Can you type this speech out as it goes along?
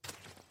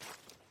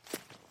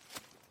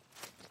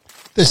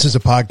This is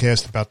a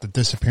podcast about the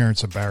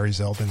disappearance of Barry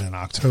Zeldin in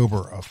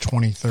October of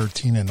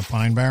 2013 in the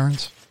Pine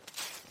Barrens.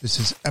 This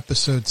is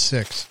episode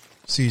 6,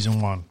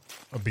 season 1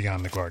 of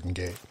Beyond the Garden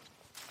Gate.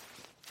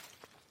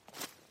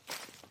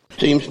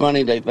 Seems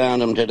funny they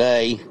found him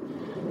today.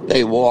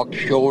 They walked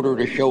shoulder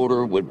to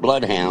shoulder with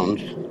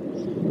bloodhounds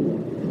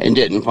and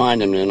didn't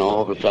find him, and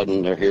all of a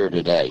sudden they're here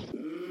today.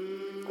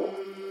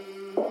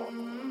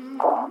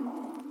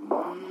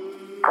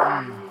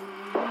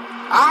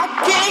 I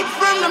came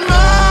from the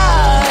mud,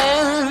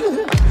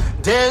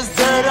 there's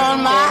dirt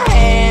on my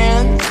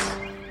hands,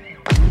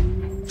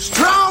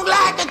 strong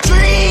like a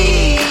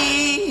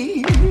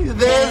tree,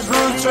 there's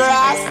roots where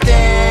I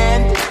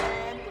stand.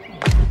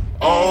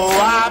 Oh,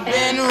 I've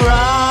been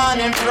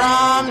running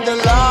from the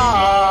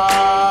law,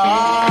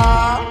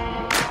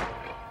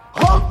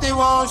 hope they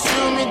won't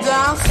shoot me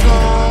down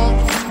soon.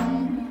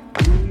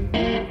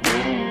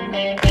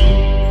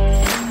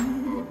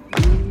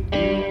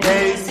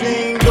 They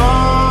sing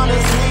on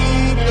a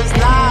sleepless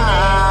night,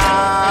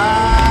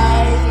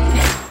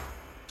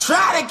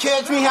 try to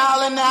catch me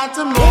howling at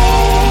the moon.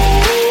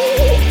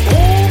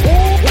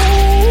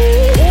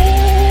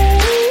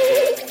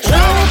 Try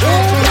to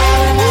catch me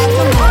howling at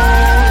the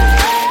moon.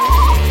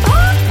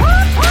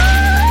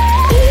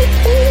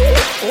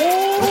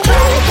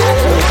 Try to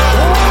catch me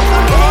howling at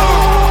the moon.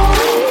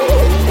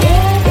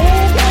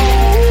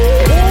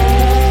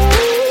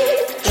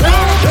 Try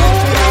to catch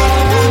me howling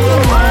at the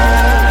moon.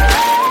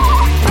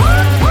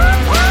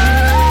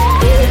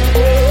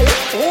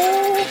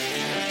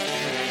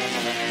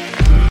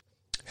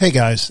 Hey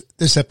guys,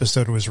 this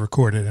episode was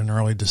recorded in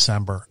early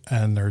December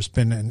and there's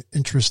been an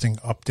interesting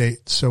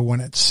update. So when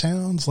it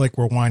sounds like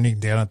we're winding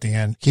down at the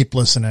end, keep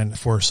listening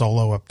for a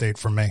solo update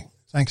from me.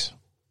 Thanks.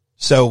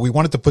 So we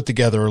wanted to put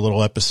together a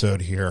little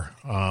episode here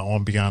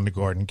on Beyond the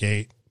Garden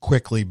Gate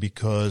quickly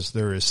because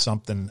there is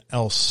something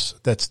else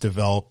that's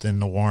developed in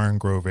the Warren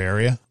Grove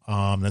area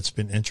that's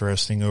been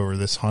interesting over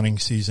this hunting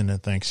season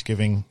and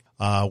Thanksgiving.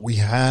 We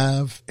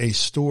have a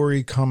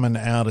story coming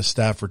out of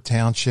Stafford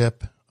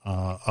Township,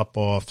 up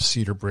off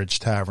Cedar Bridge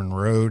Tavern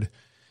Road.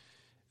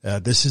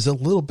 This is a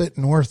little bit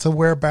north of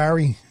where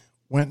Barry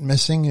went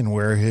missing and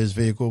where his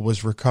vehicle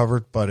was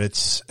recovered, but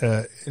it's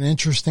an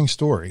interesting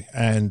story.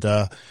 And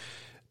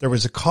there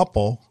was a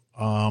couple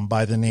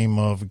by the name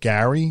of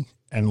Gary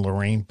and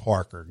Lorraine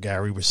Parker.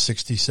 Gary was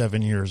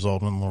 67 years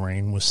old and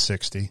Lorraine was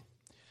 60.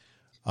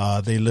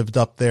 They lived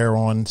up there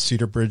on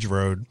Cedar Bridge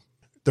Road.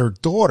 Their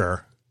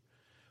daughter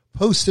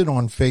posted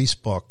on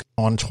Facebook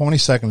on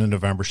 22nd of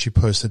November. She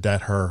posted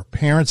that her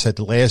parents had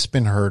last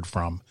been heard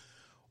from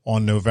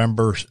on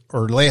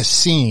last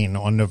seen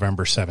on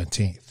November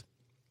 17th.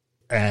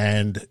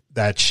 And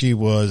that she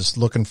was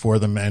looking for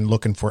them and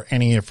looking for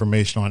any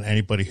information on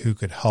anybody who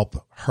could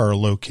help her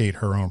locate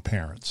her own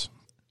parents.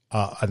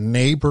 A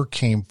neighbor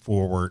came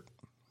forward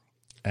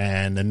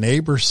and the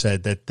neighbor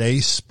said that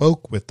they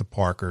spoke with the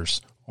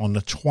Parkers on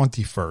the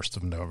 21st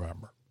of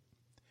November.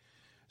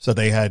 So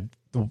they had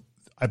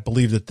I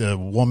believe that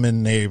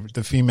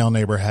the female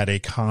neighbor had a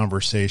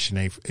conversation,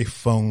 a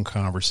phone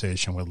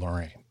conversation with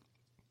Lorraine.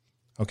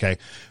 Okay.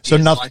 So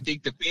yeah, nothing. So I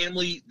think the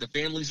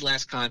family's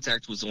last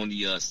contact was on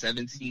the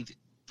 17th,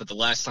 but the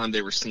last time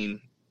they were seen,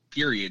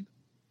 period,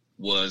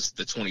 was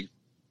the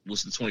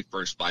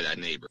 21st by that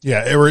neighbor.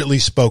 Yeah, or at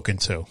least spoken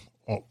to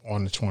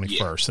on the 21st,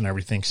 yeah. And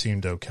everything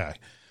seemed okay.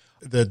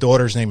 The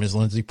daughter's name is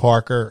Lindsay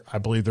Parker. I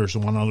believe there's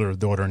one other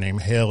daughter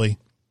named Haley.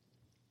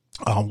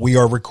 We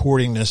are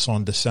recording this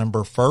on December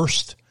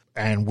 1st,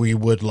 and we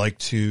would like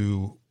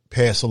to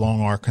pass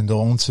along our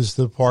condolences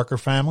to the Parker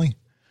family.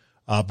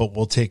 But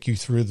we'll take you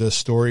through the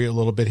story a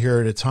little bit here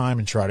at a time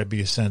and try to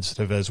be as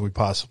sensitive as we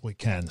possibly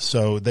can.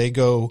 So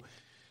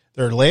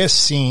they're last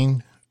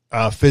seen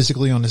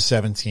physically on the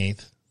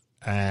 17th,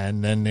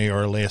 and then they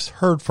are last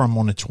heard from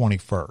on the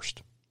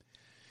 21st.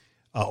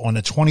 On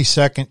the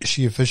 22nd,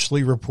 she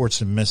officially reports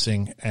them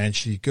missing, and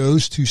she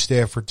goes to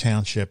Stafford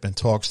Township and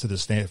talks to the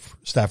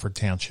Stafford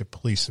Township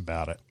police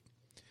about it.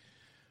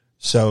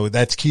 So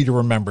that's key to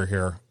remember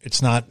here.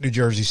 It's not New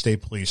Jersey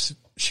State Police.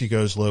 She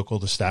goes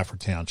local to Stafford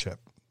Township.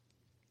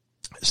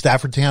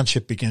 Stafford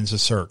Township begins a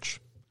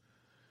search.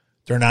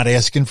 They're not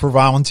asking for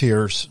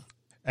volunteers,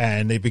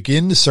 and they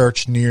begin the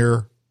search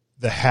near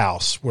the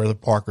house where the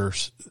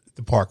Parkers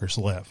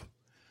live.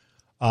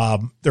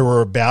 There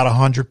were about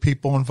 100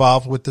 people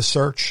involved with the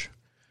search.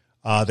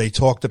 They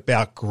talked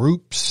about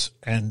groups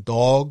and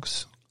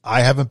dogs.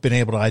 I haven't been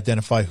able to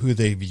identify who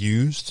they've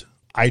used.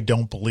 I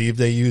don't believe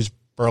they used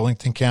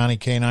Burlington County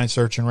Canine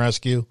Search and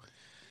Rescue.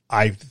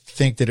 I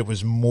think that it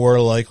was more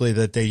likely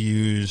that they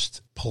used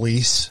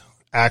police,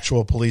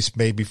 actual police,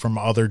 maybe from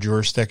other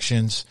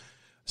jurisdictions,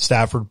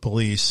 Stafford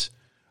police.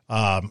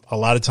 A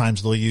lot of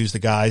times they'll use the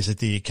guys at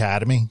the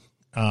academy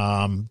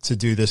to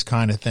do this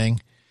kind of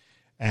thing.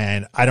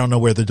 And I don't know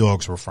where the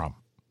dogs were from.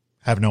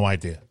 Have no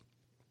idea.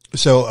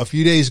 So a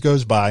few days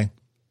goes by.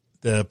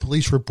 The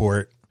police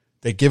report.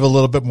 They give a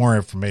little bit more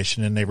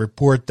information, and they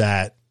report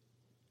that,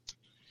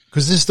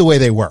 because this is the way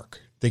they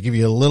work. They give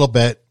you a little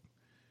bit,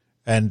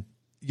 and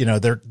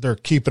they're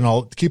keeping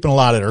a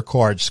lot of their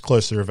cards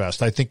close to their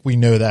vest. I think we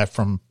know that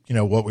from,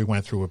 what we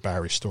went through with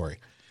Barry's story.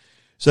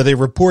 So they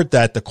report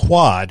that the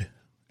quad,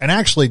 and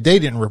actually they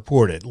didn't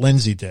report it.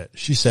 Lindsay did.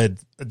 She said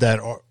that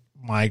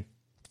my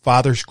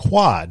father's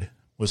quad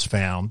was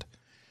found,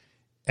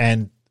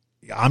 and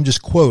I'm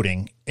just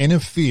quoting, in a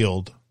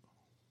field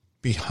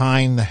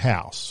behind the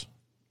house.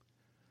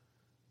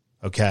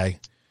 Okay.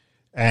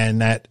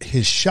 And that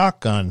his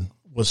shotgun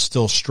was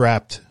still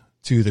strapped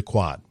to the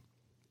quad.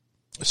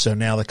 So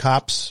now the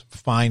cops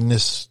find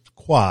this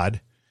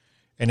quad,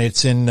 and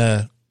it's in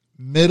the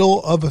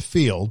middle of a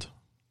field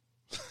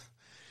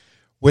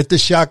with the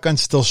shotgun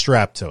still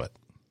strapped to it.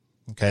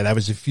 Okay, that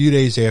was a few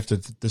days after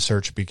the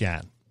search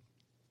began.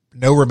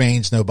 No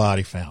remains, no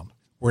body found.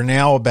 We're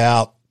now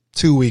about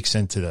 2 weeks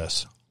into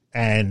this.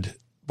 And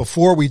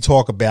before we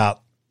talk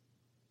about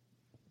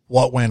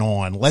what went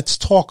on, let's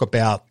talk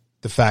about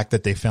the fact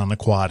that they found the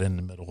quad in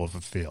the middle of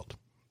a field.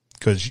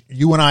 Because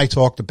you and I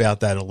talked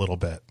about that a little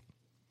bit.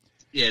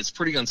 Yeah, it's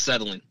pretty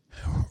unsettling.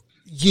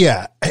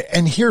 Yeah,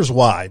 and here's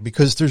why.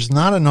 Because there's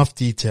not enough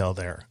detail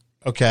there.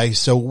 Okay,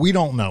 so we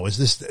don't know.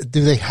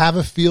 Do they have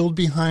a field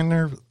behind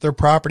their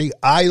property?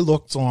 I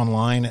looked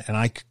online and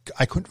I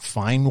couldn't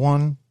find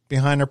one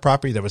behind their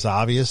property that was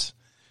obvious.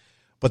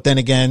 But then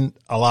again,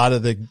 a lot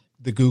of the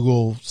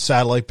Google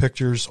satellite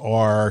pictures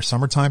are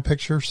summertime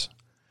pictures.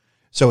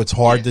 So it's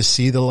hard to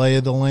see the lay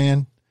of the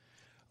land.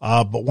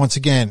 But once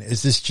again,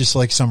 is this just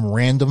like some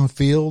random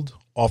field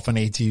off an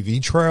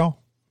ATV trail?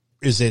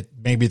 Is it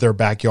maybe their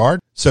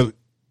backyard? So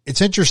it's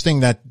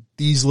interesting that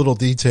these little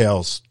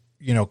details,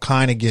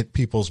 kind of get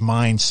people's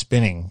minds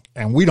spinning,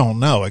 and we don't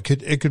know. It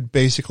could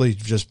basically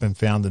just been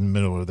found in the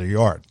middle of their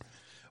yard.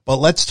 But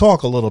let's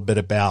talk a little bit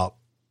about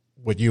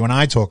what you and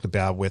I talked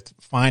about with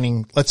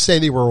finding, let's say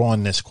they were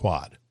on this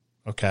quad.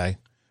 Okay.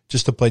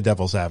 Just to play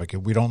devil's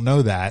advocate. We don't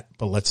know that,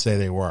 but let's say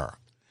they were.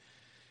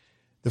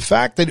 The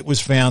fact that it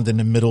was found in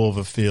the middle of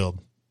a field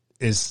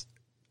is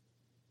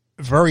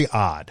very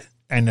odd.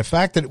 And the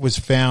fact that it was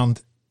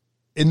found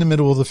in the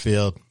middle of the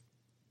field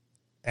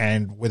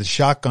and with a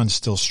shotgun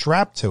still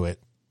strapped to it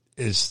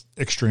is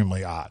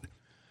extremely odd.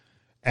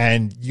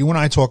 And you and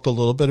I talked a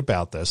little bit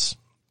about this.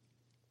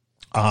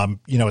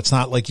 It's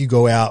not like you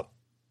go out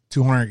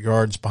 200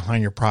 yards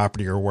behind your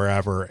property or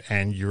wherever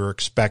and you're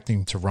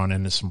expecting to run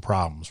into some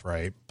problems,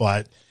 right?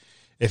 But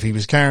if he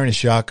was carrying a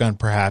shotgun,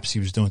 perhaps he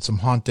was doing some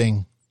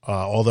hunting.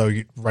 Although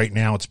right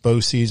now it's bow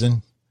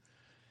season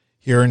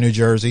here in New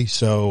Jersey.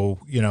 So,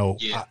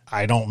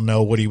 I don't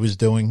know what he was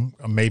doing.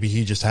 Maybe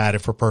he just had it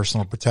for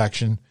personal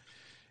protection.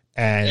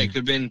 And it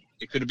could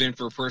have been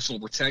for personal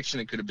protection.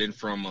 It could have been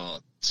from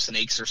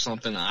snakes or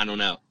something. I don't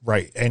know.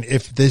 Right. And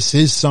if this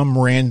is some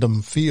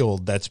random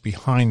field that's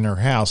behind their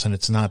house and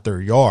it's not their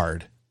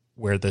yard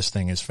where this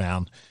thing is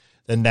found,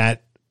 then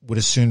that would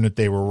assume that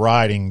they were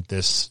riding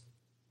this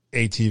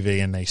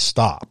ATV and they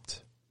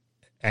stopped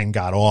and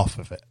got off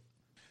of it.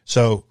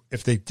 So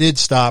if they did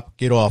stop,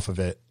 get off of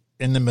it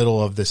in the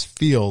middle of this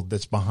field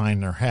that's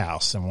behind their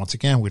house, and once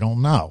again, we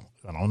don't know.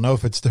 I don't know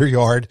if it's their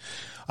yard.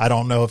 I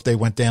don't know if they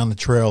went down the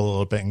trail a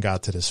little bit and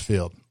got to this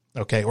field.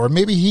 Okay. Or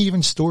maybe he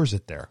even stores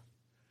it there.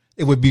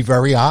 It would be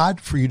very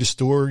odd for you to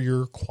store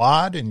your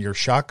quad and your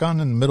shotgun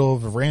in the middle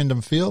of a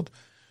random field,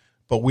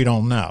 but we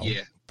don't know.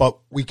 Yeah. But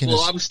we can.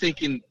 Well, I was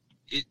thinking,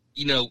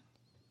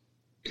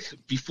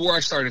 before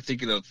I started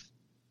thinking of,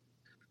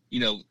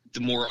 the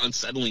more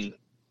unsettling,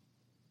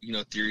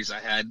 theories I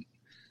had,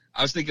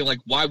 I was thinking, like,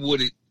 why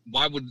would an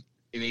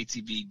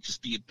ATV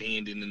just be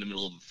abandoned in the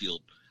middle of a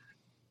field?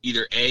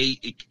 Either A,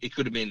 it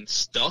could have been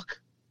stuck,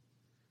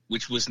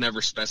 which was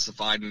never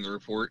specified in the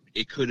report.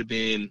 It could have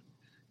been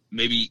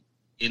maybe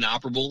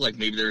inoperable, like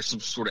maybe there's some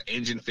sort of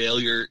engine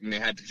failure and they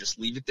had to just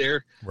leave it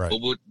there. Right.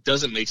 But what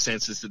doesn't make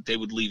sense is that they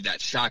would leave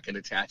that shotgun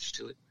attached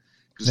to it.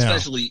 Because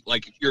especially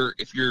like if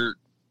you're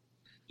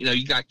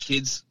you got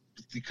kids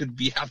that could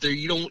be out there,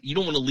 you don't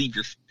want to leave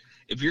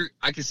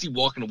I can see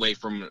walking away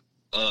from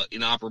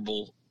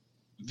inoperable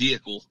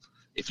vehicle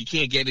if you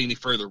can't get any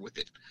further with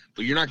it,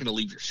 but you're not going to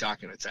leave your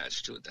shotgun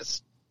attached to it.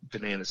 That's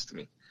bananas to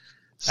me.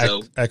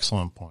 So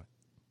excellent point.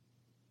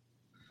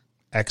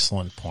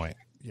 Excellent point.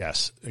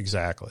 Yes,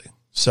 exactly.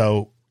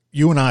 So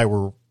you and I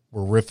were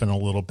riffing a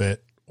little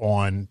bit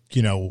on,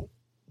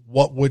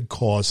 what would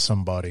cause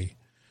somebody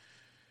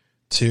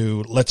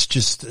to, let's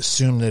just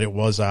assume that it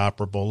was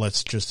operable.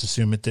 Let's just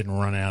assume it didn't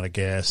run out of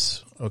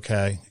gas.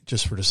 Okay.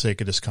 Just for the sake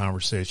of this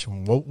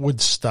conversation, what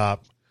would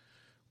stop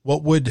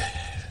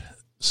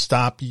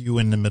you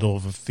in the middle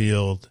of a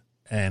field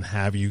and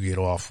have you get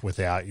off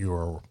without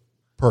your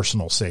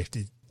personal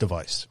safety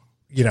device?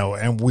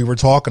 And we were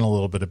talking a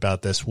little bit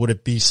about this. Would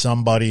it be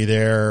somebody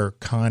there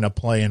kind of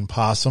playing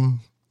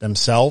possum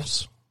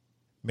themselves?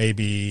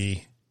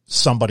 Maybe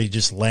somebody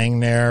just laying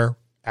there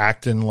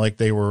acting like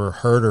they were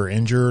hurt or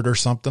injured or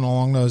something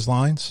along those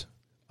lines?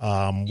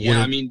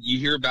 You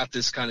hear about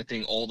this kind of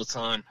thing all the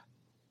time.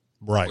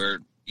 Right. Where,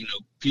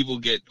 people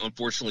get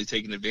unfortunately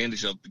taken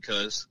advantage of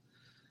because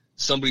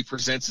somebody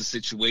presents a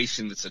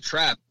situation that's a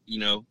trap,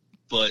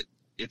 but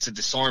it's a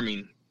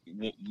disarming,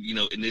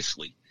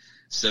 initially.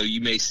 So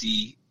you may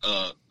see,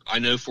 I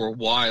know for a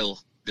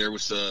while there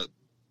was a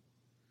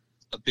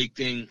big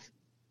thing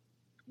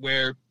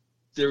where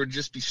there would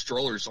just be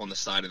strollers on the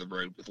side of the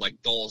road with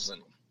like dolls in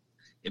them.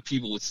 And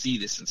people would see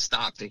this and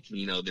stop thinking,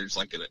 you know, there's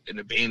like an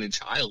abandoned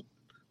child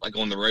like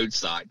on the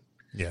roadside.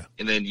 Yeah.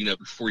 And then, you know,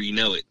 before you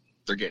know it,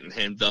 they're getting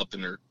hemmed up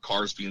and their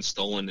cars being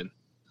stolen and,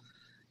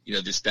 you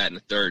know, this, that, and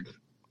the third.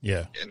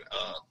 Yeah. And,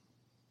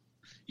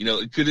 you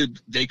know,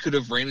 they could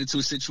have ran into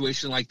a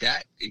situation like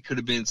that. It could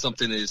have been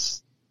something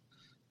as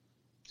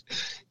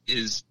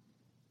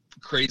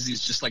crazy as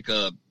just like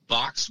a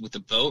box with a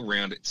bow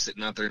around it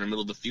sitting out there in the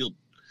middle of the field.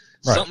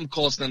 Right. Something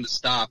caused them to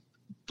stop,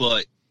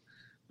 but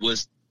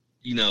was,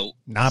 you know,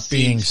 not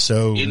being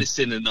so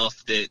innocent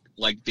enough that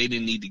like they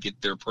didn't need to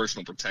get their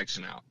personal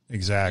protection out.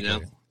 Exactly. You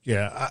know?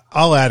 Yeah.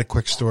 I'll add a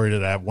quick story to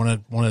that.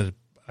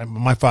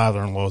 My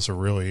father-in-law is a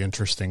really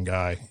interesting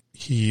guy.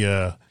 He's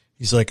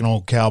like an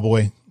old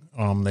cowboy.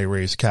 They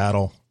raise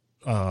cattle.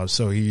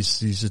 So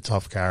he's a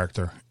tough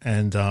character.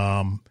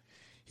 And,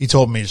 he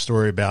told me a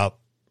story about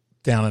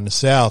down in the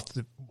South.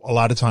 A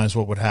lot of times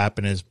what would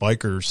happen is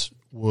bikers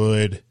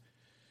would,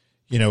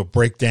 you know,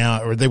 break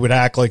down, or they would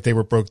act like they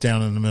were broke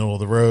down in the middle of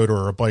the road,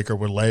 or a biker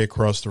would lay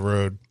across the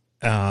road,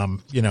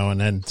 you know,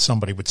 and then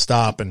somebody would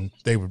stop and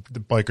the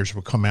bikers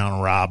would come out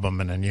and rob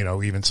them. And then, you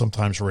know, even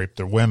sometimes rape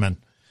their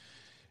women.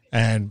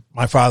 And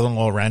my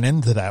father-in-law ran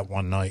into that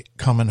one night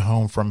coming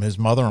home from his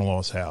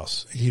mother-in-law's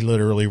house. He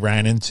literally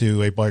ran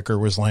into a biker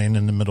was laying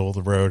in the middle of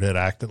the road, had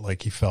acted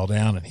like he fell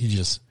down, and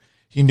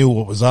he knew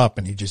what was up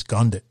and he just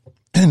gunned it.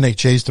 And they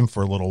chased him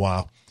for a little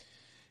while.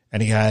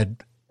 And he had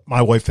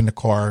my wife in the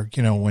car,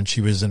 you know, when she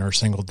was in her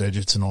single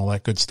digits and all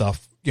that good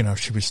stuff. You know,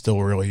 she was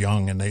still really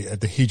young, and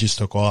he just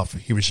took off.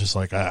 He was just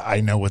like, I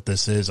know what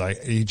this is.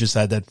 He just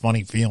had that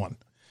funny feeling,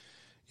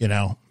 you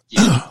know.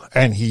 Yeah.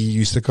 And he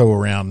used to go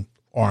around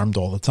armed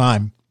all the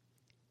time.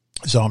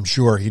 So I'm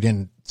sure he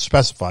didn't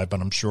specify, but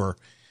I'm sure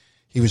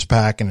he was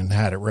packing and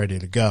had it ready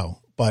to go.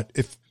 But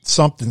if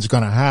something's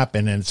going to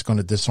happen and it's going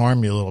to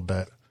disarm you a little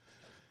bit,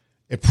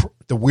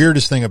 the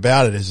weirdest thing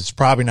about it is it's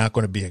probably not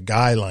going to be a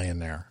guy laying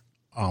there.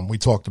 We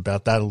talked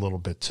about that a little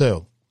bit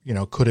too. You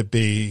know, could it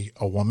be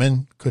a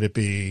woman? Could it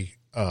be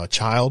a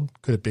child?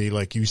 Could it be,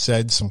 like you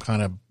said, some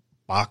kind of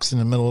box in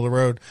the middle of the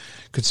road?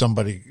 Could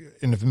somebody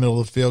in the middle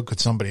of the field, could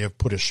somebody have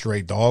put a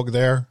stray dog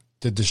there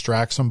to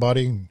distract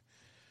somebody and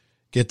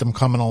get them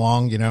coming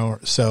along, you know?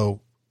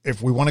 So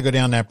if we want to go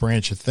down that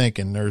branch of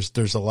thinking,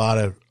 there's a lot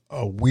of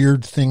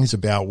weird things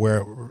about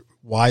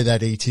why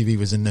that ATV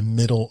was in the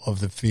middle of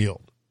the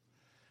field.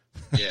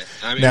 Yeah.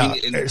 I mean, now,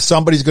 if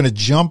somebody's going to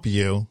jump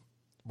you,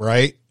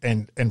 right,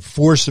 and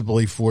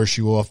forcibly force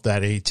you off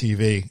that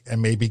ATV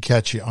and maybe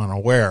catch you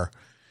unaware,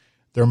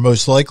 they're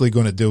most likely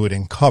going to do it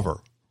in cover,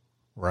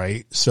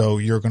 right? So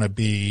you're going to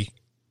be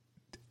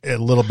a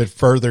little bit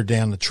further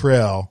down the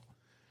trail.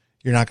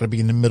 You're not going to be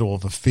in the middle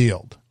of a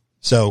field.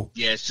 So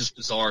yeah, it's just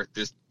bizarre.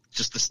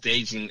 Just the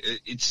staging.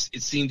 It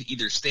seemed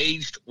either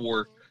staged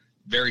or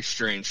very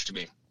strange to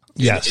me.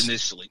 Yes,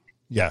 initially.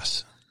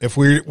 Yes, if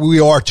we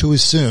are to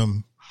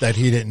assume that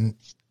he didn't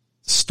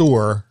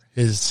store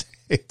his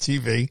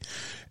ATV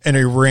in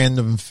a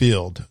random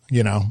field,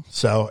 you know,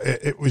 so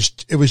it was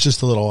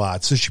just a little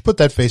odd. So she put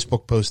that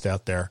Facebook post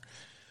out there.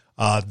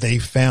 They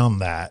found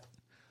that.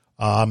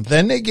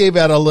 Then they gave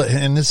out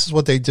and this is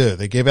what they do.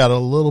 They gave out a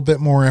little bit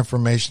more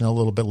information a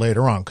little bit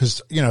later on.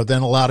 Cause, you know,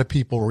 then a lot of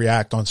people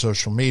react on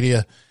social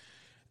media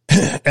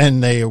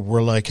and they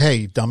were like,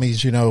 hey,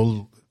 dummies, you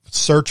know,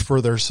 search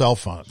for their cell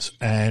phones.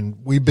 And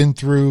we've been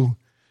through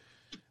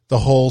the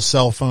whole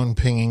cell phone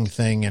pinging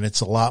thing, and it's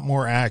a lot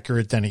more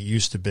accurate than it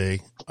used to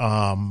be.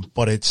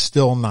 But it's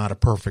still not a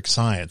perfect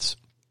science.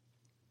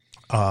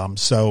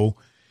 So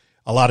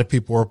a lot of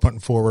people were putting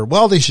forward,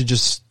 well, they should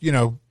just, you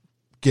know,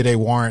 get a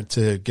warrant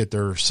to get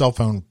their cell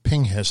phone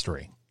ping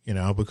history, you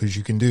know, because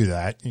you can do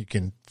that. You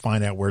can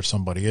find out where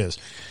somebody is.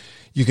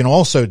 You can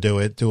also do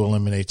it to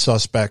eliminate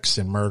suspects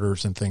and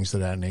murders and things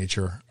of that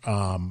nature.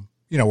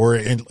 You know, or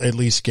at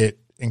least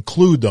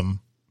include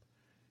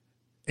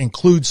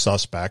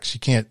suspects. You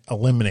can't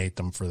eliminate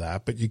them for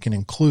that, but you can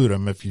include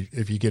them if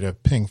you get a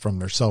ping from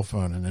their cell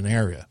phone in an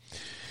area.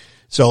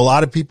 So a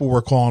lot of people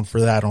were calling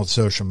for that on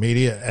social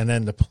media, and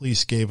then the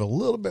police gave a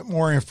little bit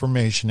more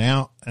information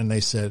out, and they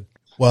said,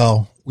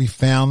 well, we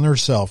found their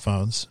cell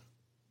phones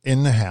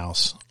in the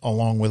house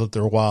along with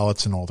their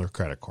wallets and all their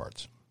credit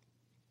cards.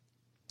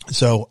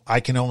 So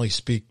I can only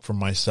speak for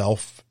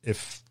myself.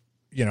 If,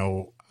 you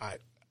know,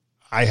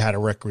 I had a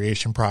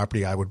recreation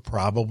property, I would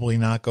probably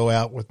not go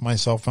out with my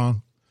cell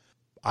phone.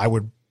 I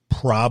would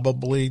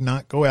probably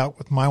not go out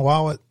with my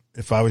wallet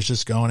if I was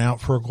just going out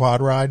for a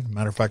quad ride.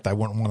 Matter of fact, I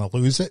wouldn't want to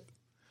lose it.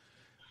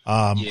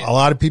 A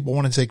lot of people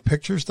want to take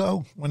pictures,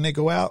 though, when they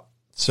go out.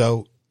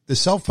 So the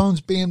cell phones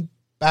being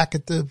back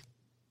at the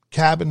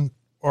cabin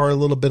are a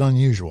little bit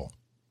unusual.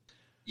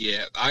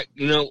 Yeah,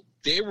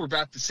 they were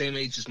about the same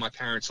age as my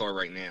parents are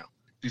right now.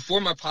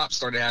 Before my pop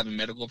started having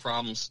medical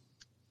problems,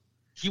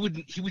 he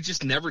would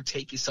just never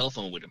take his cell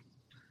phone with him.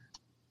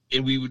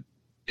 And we would,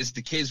 as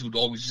the kids, would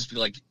always just be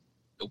like,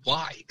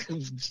 why?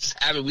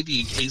 Just have it with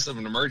you in case of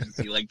an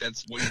emergency. Like,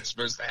 that's what you're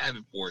supposed to have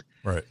it for.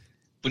 Right.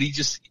 But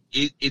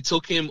it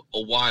took him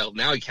a while.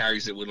 Now he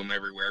carries it with him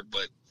everywhere.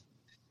 But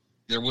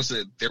there was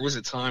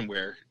a time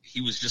where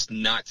he was just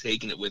not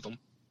taking it with him.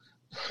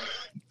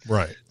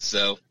 Right.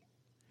 So.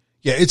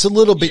 Yeah, it's a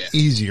little bit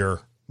easier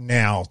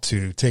now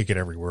to take it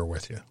everywhere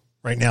with you.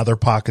 Right now they're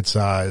pocket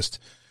sized.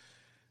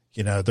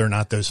 You know, they're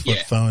not those flip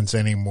phones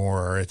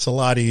anymore. It's a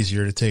lot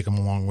easier to take them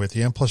along with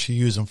you. And plus you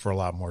use them for a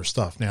lot more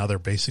stuff. Now they're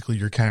basically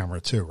your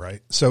camera too,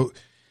 right? So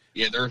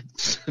yeah,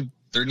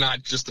 they're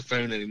not just a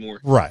phone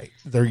anymore. Right.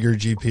 They're your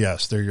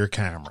GPS. They're your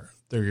camera.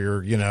 They're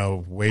your, you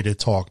know, way to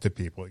talk to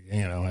people,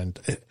 you know, and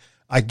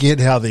I get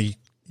how the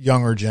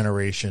younger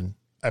generation,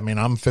 I mean,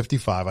 I'm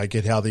 55. I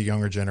get how the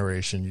younger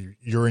generation,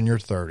 you're in your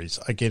 30s.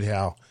 I get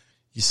how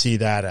you see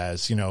that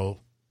as, you know,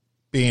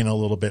 being a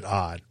little bit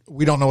odd.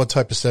 We don't know what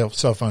type of cell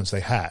phones they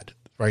had,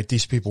 right?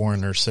 These people were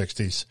in their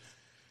 60s.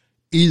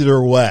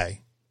 Either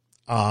way,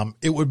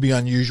 it would be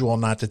unusual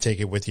not to take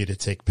it with you to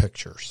take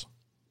pictures.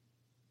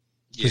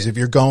 Because if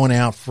you're going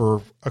out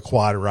for a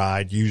quad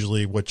ride,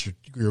 usually what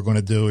you're going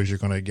to do is you're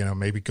going to, you know,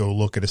 maybe go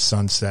look at a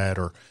sunset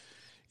or,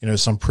 you know,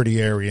 some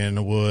pretty area in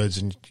the woods,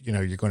 and, you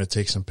know, you're going to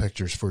take some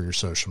pictures for your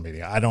social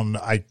media. I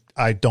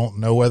don't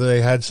know whether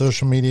they had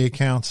social media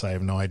accounts. I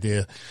have no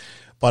idea.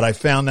 But I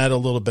found that a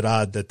little bit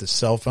odd that the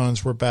cell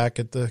phones were back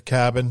at the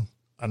cabin.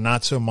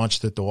 Not so much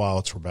that the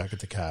wallets were back at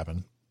the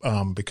cabin,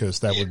 because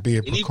that would be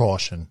a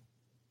precaution.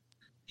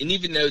 And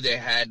even though they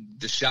had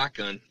the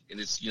shotgun in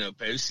its, you know,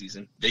 bow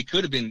season, they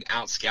could have been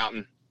out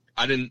scouting.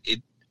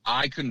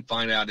 I couldn't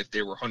find out if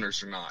they were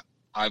hunters or not.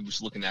 I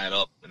was looking that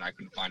up and I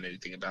couldn't find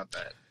anything about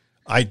that.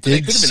 I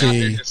did see. Out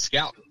there just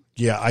scouting.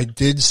 Yeah, I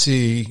did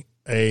see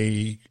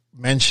a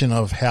mention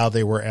of how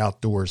they were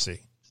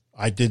outdoorsy.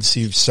 I did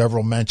see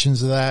several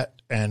mentions of that,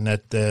 and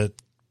that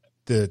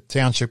the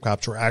township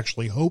cops were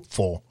actually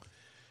hopeful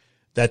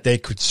that they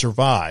could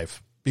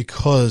survive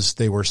because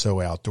they were so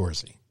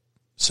outdoorsy.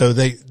 So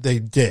they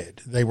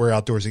did. They were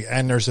outdoorsy.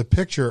 And there's a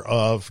picture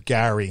of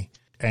Gary,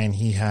 and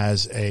he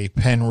has a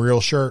Penn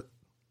reel shirt.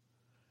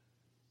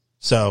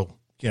 So,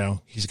 you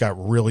know, he's got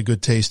really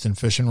good taste in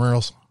fishing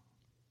reels.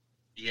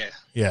 Yeah.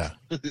 Yeah.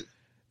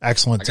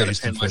 Excellent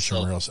taste in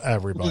fishing reels.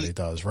 Everybody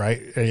does,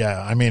 right?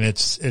 Yeah. I mean,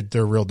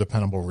 they're real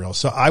dependable reels.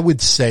 So I would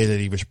say that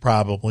he was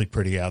probably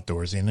pretty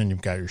outdoorsy. And then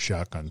you've got your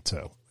shotgun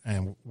too.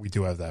 And we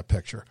do have that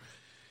picture.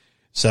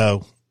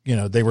 So, you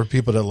know, they were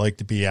people that like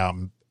to be out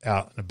and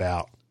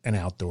about and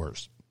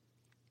outdoors.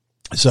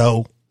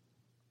 So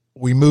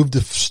we moved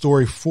the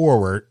story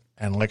forward.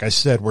 And like I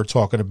said, we're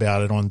talking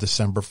about it on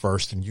December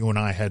 1st. And you and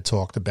I had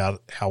talked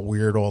about how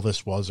weird all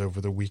this was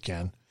over the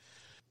weekend.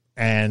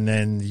 And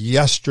then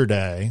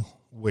yesterday,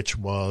 which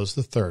was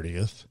the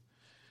 30th,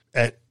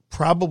 at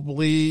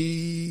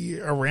probably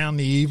around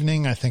the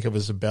evening, I think it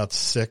was about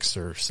 6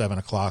 or 7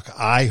 o'clock,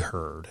 I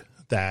heard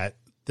that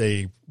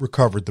they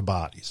recovered the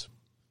bodies.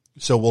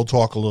 So we'll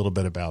talk a little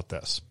bit about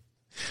this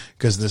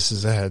because this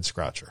is a head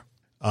scratcher.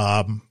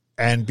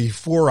 And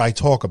before I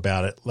talk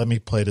about it, let me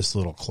play this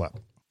little clip.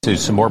 To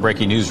some more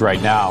breaking news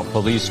right now.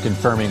 Police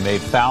confirming they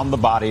found the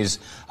bodies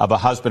of a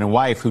husband and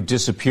wife who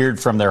disappeared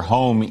from their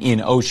home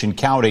in Ocean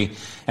County.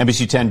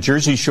 NBC 10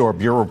 Jersey Shore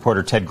Bureau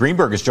reporter Ted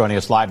Greenberg is joining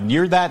us live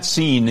near that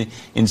scene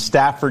in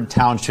Stafford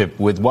Township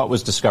with what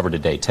was discovered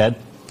today. Ted?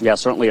 Yeah,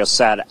 certainly a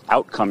sad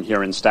outcome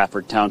here in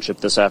Stafford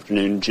Township this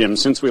afternoon, Jim.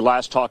 Since we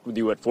last talked with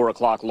you at 4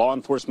 o'clock, law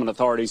enforcement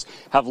authorities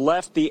have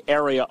left the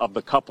area of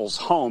the couple's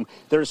home.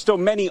 There are still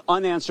many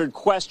unanswered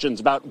questions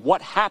about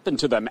what happened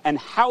to them and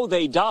how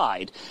they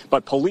died.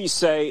 But police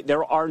say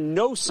there are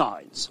no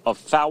signs of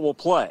foul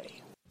play.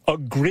 A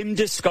grim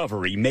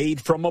discovery made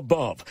from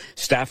above.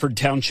 Stafford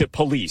Township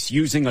Police,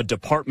 using a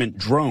department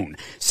drone,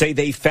 say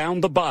they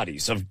found the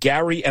bodies of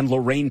Gary and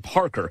Lorraine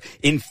Parker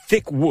in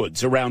thick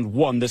woods around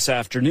 1 this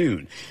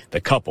afternoon. The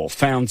couple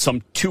found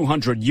some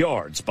 200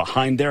 yards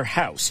behind their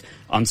house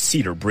on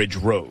Cedar Bridge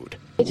Road.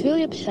 It's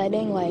really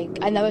upsetting.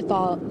 I never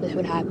thought this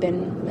would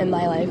happen in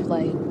my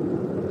life.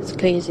 It's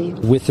crazy.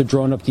 With the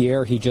drone up the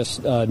air, he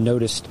just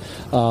noticed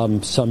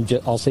some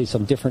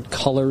different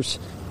colors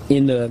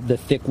in the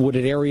thick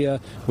wooded area,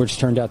 which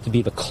turned out to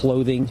be the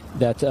clothing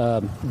that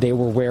they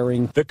were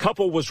wearing. The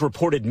couple was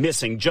reported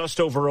missing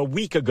just over a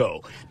week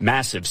ago.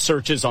 Massive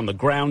searches on the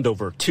ground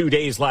over 2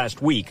 days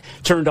last week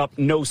turned up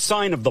no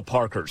sign of the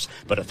Parkers,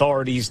 but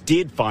authorities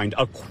did find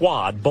a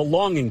quad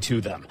belonging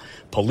to them.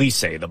 Police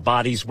say the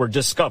bodies were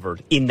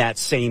discovered in that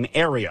same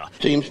area.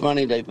 Seems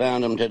funny they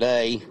found them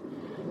today.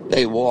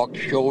 They walked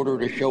shoulder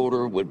to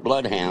shoulder with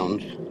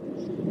bloodhounds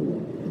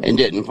and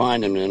didn't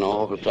find them, and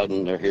all of a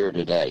sudden they're here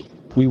today.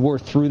 We were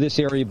through this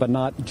area, but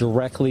not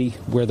directly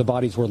where the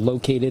bodies were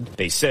located.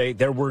 They say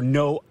there were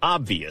no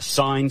obvious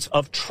signs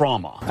of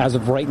trauma. As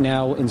of right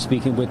now, in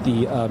speaking with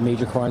the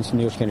Major Crimes from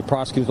the Ocean County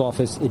Prosecutor's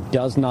Office, it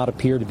does not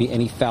appear to be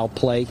any foul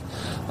play.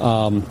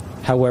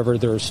 However,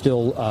 there is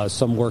still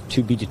some work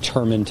to be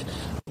determined.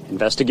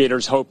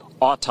 Investigators hope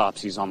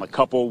autopsies on the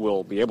couple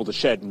will be able to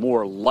shed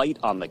more light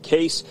on the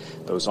case.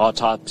 Those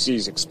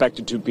autopsies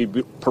expected to be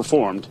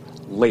performed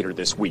later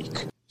this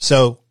week.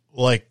 So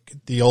like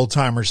the old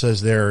timer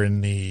says there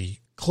in the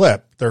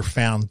clip, they're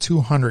found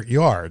 200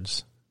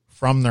 yards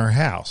from their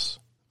house.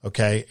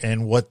 Okay.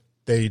 And what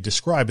they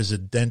describe as a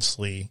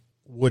densely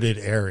wooded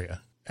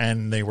area.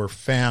 And they were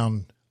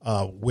found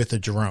with a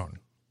drone.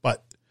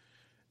 But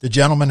the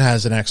gentleman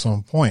has an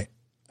excellent point.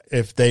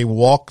 If they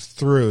walk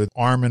through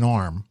arm in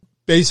arm,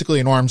 basically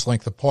an arm's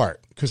length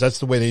apart, because that's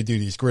the way they do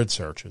these grid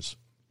searches.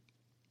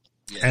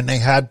 Yeah. And they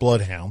had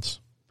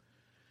bloodhounds.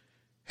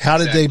 How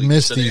did they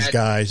miss these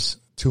guys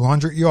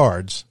 200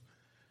 yards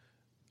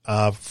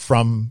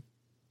from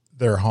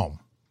their home?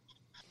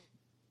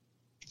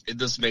 It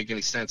doesn't make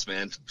any sense,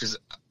 man. Just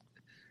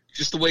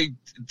the way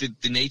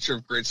the nature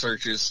of grid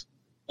searches,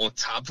 on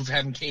top of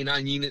having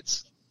K9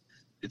 units,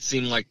 it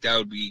seemed like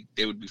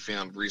they would be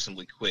found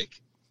reasonably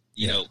quick,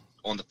 you know,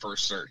 on the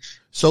first search.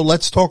 So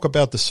let's talk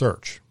about the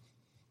search.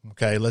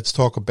 Okay, let's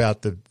talk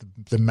about the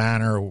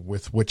manner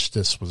with which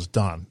this was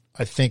done.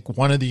 I think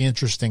one of the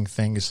interesting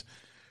things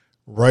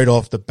right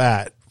off the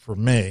bat for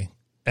me,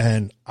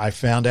 and I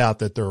found out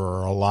that there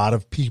are a lot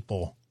of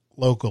people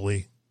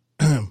locally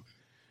and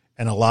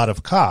a lot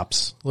of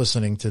cops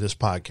listening to this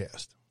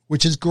podcast,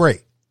 which is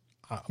great.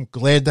 I'm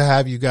glad to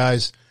have you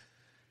guys,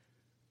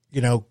 you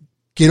know,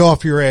 get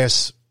off your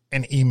ass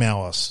and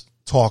email us,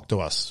 talk to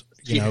us,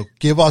 you know,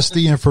 give us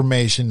the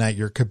information that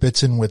you're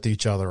kibitzing with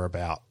each other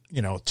about,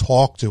 you know,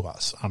 talk to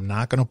us. I'm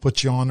not going to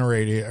put you on the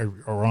radio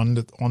or on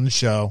the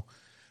show.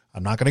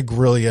 I'm not going to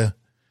grill you.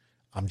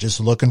 I'm just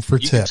looking for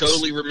tips. You can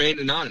totally remain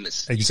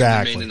anonymous.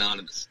 Exactly. You can remain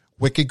anonymous.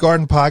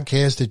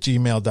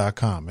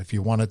 wickedgardenpodcast@gmail.com. If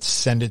you want to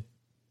send it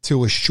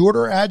to a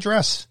shorter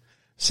address,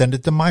 send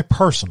it to my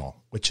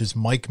personal, which is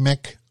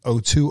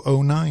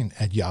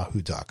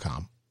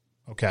MikeMick0209@yahoo.com.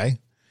 Okay.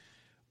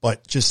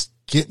 But just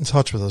get in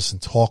touch with us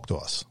and talk to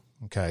us.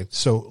 Okay.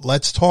 So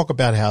let's talk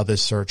about how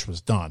this search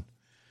was done.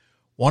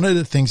 One of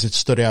the things that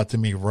stood out to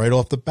me right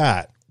off the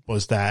bat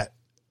was that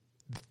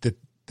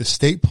the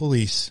state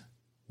police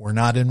were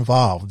not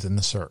involved in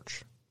the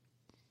search.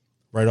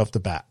 Right off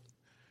the bat.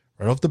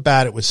 Right off the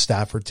bat, it was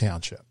Stafford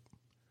Township.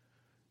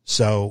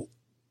 So,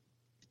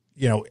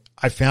 you know,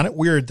 I found it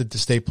weird that the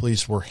state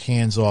police were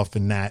hands off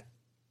in that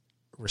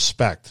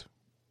respect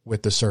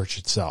with the search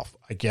itself.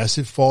 I guess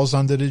it falls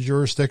under the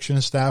jurisdiction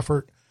of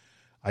Stafford.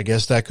 I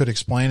guess that could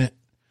explain it.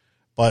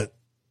 But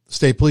the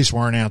state police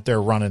weren't out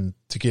there running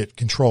to get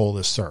control of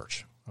this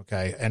search.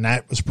 Okay. And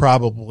that was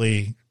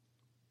probably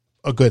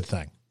a good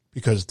thing,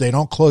 because they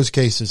don't close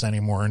cases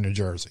anymore in New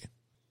Jersey.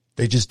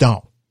 They just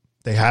don't.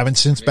 They haven't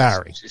since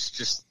Barry.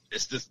 It's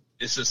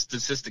a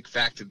statistic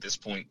fact at this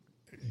point.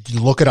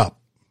 You look it up.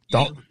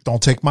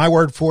 Don't take my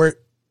word for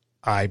it.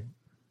 I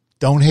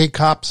don't hate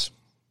cops.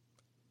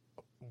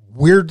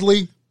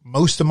 Weirdly,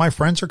 most of my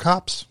friends are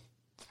cops.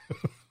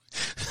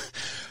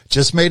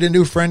 Just made a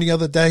new friend the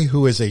other day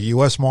who is a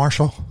U.S.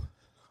 Marshal.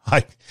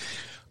 I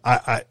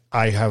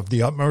have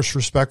the utmost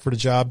respect for the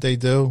job they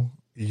do.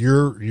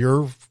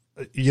 You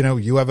know,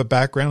 you have a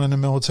background in the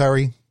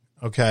military.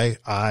 Okay.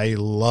 I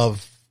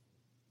love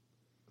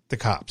the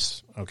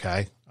cops.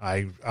 Okay.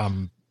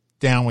 I'm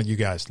down with you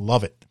guys.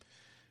 Love it.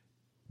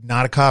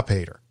 Not a cop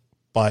hater,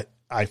 but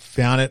I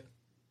found it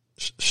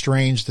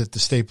strange that the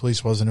state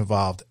police wasn't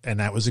involved. And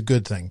that was a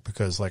good thing,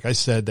 because like I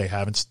said, they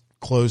haven't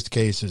closed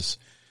cases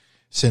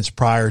since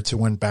prior to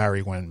when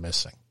Barry went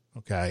missing.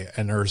 Okay.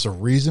 And there's a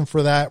reason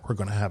for that. We're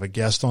going to have a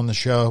guest on the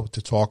show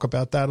to talk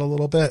about that a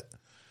little bit.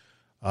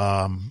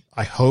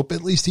 I hope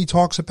at least he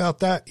talks about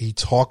that. He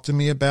talked to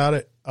me about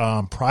it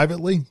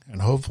privately,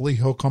 and hopefully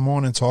he'll come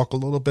on and talk a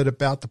little bit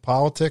about the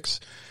politics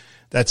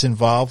that's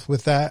involved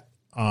with that,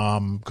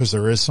 because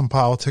there is some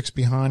politics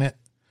behind it.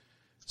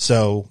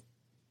 So,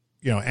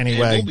 you know,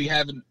 anyway.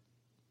 And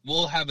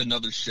we'll have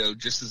another show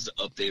just as an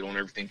update on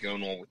everything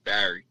going on with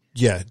Barry.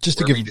 Yeah, just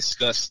to we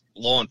discuss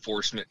law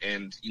enforcement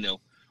and, you know,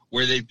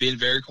 where they've been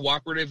very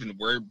cooperative and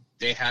where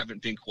they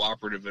haven't been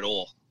cooperative at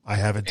all. I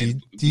have a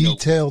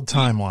detailed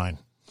timeline.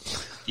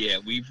 Yeah,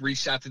 we've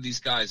reached out to these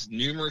guys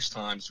numerous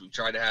times. We've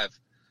tried to have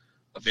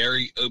a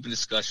very open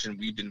discussion.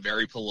 We've been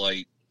very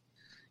polite,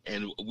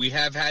 and we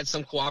have had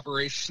some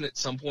cooperation at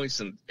some points,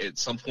 and at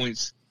some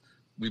points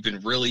we've been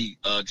really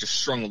just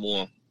strung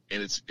along,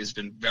 and it's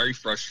been very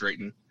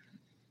frustrating.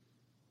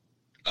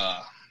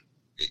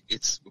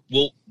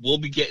 We'll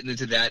be getting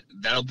into that.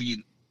 That'll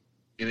be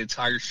an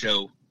entire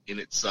show in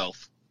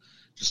itself,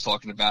 just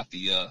talking about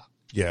the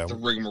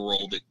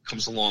rigmarole that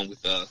comes along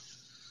with the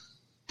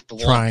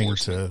law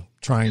enforcement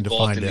trying to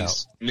find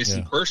out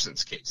missing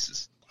persons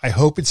cases. I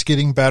hope it's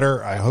getting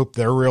better. I hope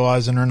they're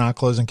realizing they're not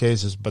closing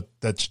cases, but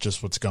that's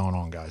just what's going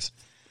on, guys.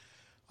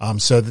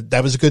 So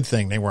that was a good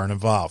thing. They weren't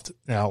involved.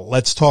 Now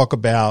let's talk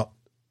about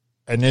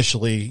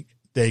initially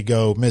they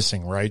go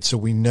missing, right? So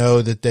we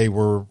know that they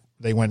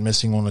went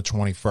missing on the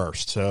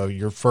 21st. So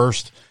your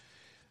first,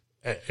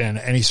 and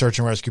any search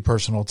and rescue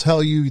person will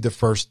tell you, the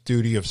first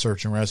duty of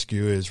search and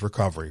rescue is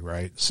recovery,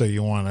 right? So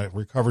you want to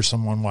recover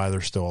someone while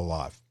they're still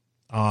alive.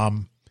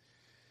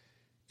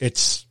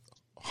 It's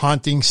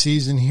hunting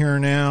season here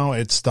now.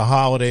 It's the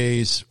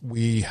holidays.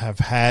 We have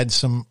had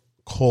some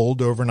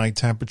cold overnight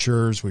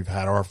temperatures. We've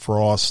had our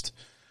frost.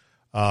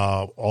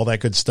 all that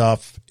good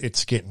stuff.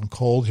 It's getting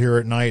cold here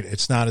at night.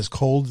 It's not as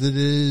cold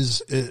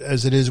as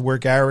it is where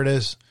Garrett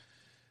is.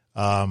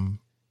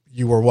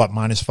 You were what,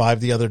 -5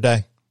 the other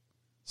day?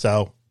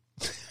 So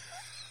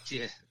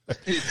yeah.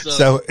 But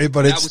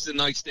that was a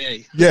nice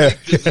day. Yeah.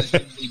 It's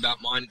usually about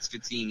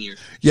 -15 here.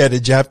 Yeah.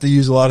 Did you have to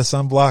use a lot of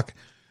sunblock?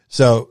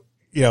 So,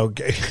 you know,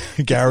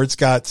 Garrett's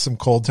got some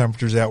cold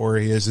temperatures out where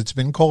he is. It's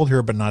been cold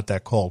here, but not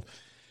that cold.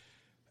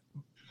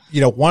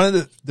 You know, one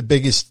of the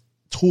biggest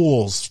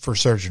tools for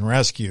search and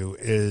rescue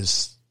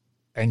is,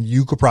 and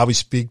you could probably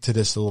speak to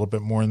this a little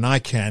bit more than I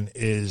can,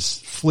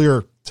 is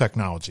FLIR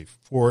technology,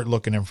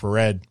 forward-looking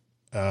infrared,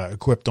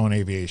 equipped on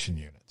aviation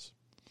units.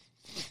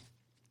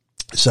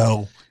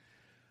 So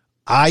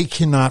I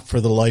cannot for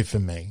the life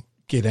of me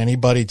get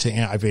anybody to,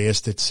 I've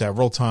asked it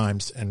several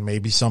times, and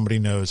maybe somebody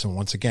knows, and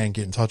once again,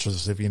 get in touch with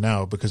us if you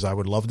know, because I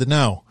would love to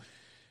know.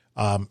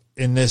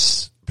 In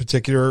this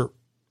particular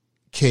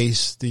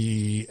case,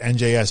 the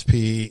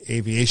NJSP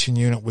aviation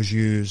unit was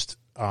used,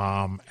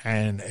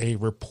 and a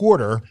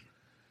reporter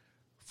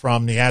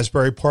from the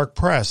Asbury Park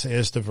Press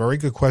asked a very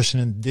good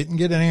question and didn't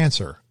get an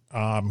answer.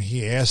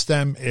 He asked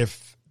them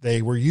if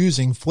they were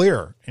using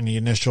FLIR in the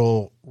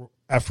initial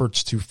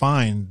efforts to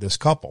find this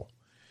couple,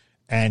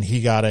 and he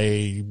got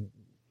a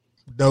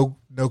no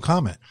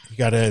comment.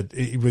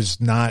 He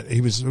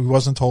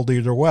wasn't told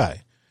either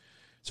way.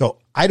 So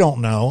I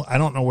don't know. I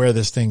don't know where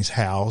this thing's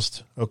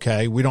housed.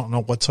 Okay. We don't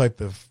know what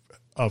type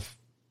of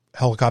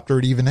helicopter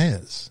it even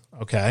is.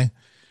 Okay.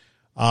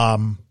 I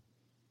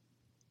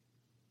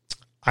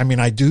mean,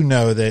 I do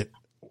know that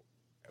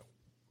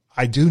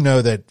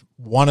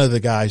one of the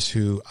guys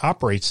who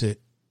operates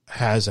it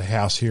has a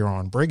house here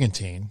on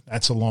Brigantine.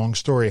 That's a long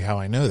story how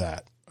I know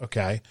that.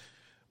 Okay.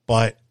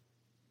 But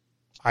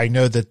I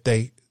know that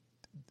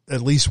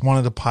at least one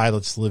of the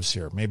pilots lives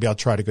here. Maybe I'll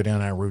try to go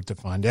down that route to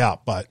find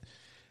out, but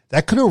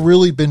that could have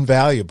really been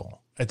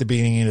valuable at the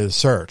beginning of the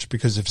search,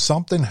 because if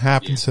something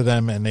happened to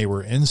them and they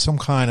were in some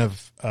kind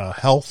of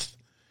health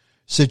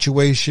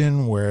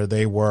situation where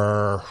they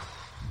were,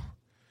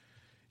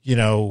 you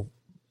know,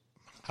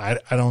 I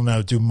don't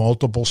know, do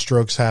multiple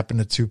strokes happen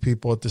to two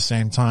people at the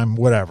same time?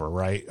 Whatever,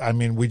 right? I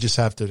mean, we just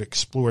have to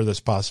explore this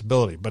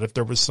possibility. But if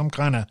there was some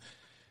kind of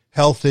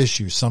health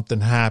issue,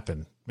 something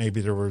happened,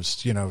 maybe there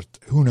was, you know,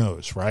 who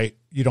knows, right?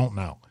 You don't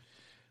know.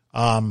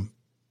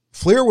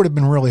 FLIR would have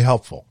been really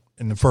helpful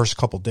in the first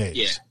couple days.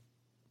 Yeah.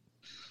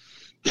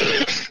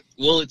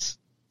 Well, it's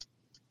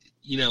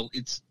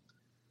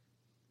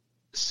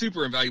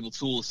super invaluable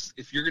tools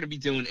if you're going to be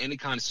doing any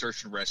kind of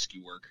search and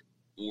rescue work,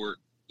 or,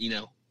 you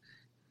know,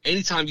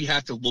 anytime you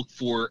have to look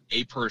for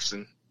a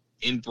person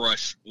in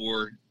brush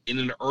or in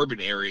an urban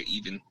area,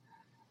 even,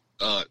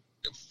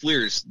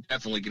 FLIR is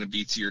definitely going to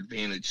be to your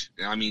advantage.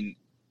 I mean,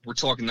 we're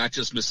talking not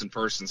just missing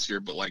persons here,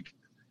 but like,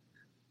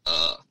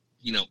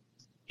 you know,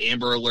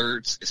 Amber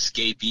Alerts,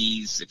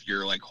 escapees, if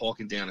you're like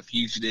hawking down a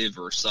fugitive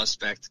or a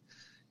suspect.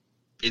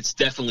 It's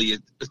definitely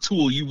a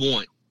tool you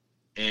want.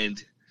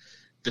 And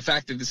the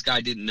fact that this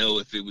guy didn't know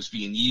if it was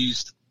being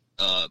used,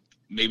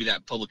 maybe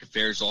that public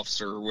affairs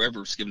officer or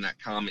whoever was giving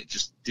that comment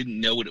just didn't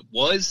know what it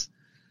was,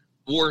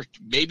 or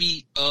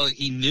maybe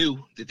he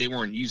knew that they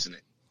weren't using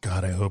it.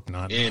 God, I hope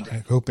not. And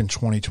I hope in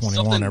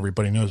 2021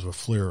 everybody knows what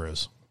FLIR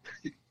is.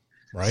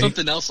 Right?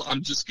 Something else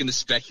I'm just going to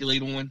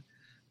speculate on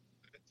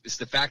is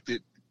the fact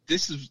that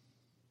this is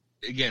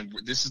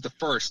the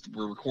first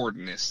we're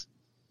recording this.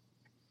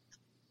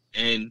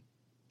 And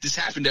this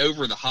happened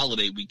over the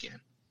holiday weekend.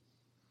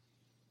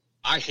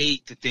 I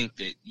hate to think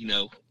that, you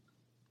know,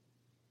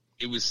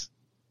 it was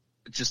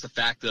just a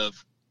fact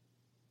of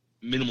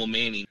minimal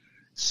manning.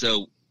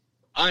 So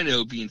I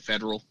know, being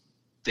federal,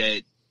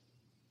 that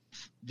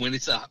when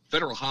it's a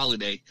federal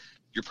holiday,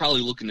 you're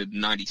probably looking at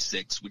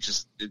 96, which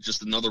is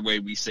just another way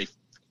we say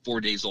 4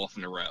 days off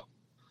in a row.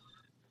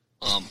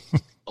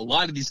 A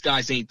lot of these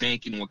guys ain't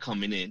banking on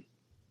coming in.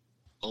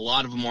 A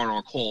lot of them aren't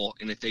on call,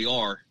 and if they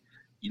are,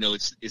 you know,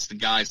 it's the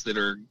guys that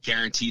are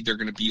guaranteed they're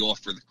going to be off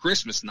for the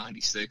Christmas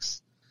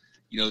 96.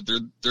 You know,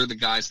 they're the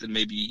guys that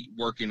may be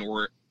working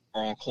or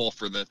are on call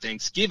for the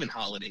Thanksgiving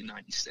holiday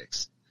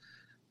 96.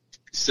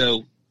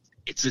 So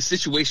it's a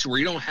situation where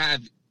you don't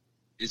have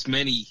as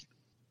many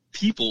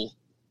people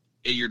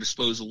at your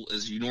disposal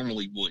as you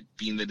normally would,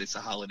 being that it's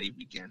a holiday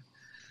weekend.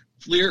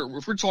 FLIR,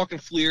 if we're talking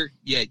FLIR,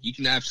 yeah, you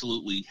can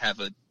absolutely have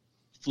a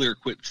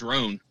FLIR-equipped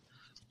drone,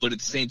 but at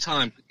the same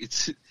time,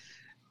 it's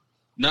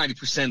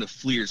 90% of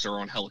FLIRs are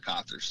on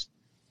helicopters.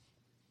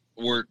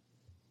 Or,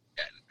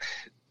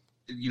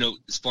 you know,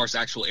 as far as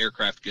actual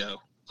aircraft go,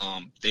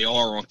 they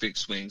are on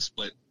fixed wings,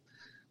 but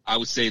I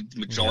would say the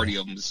majority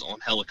of them is on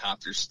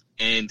helicopters.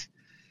 And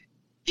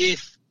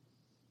if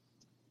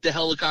the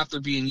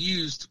helicopter being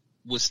used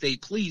was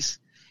state police,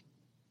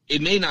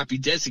 it may not be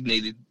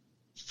designated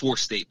for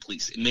state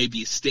police. It may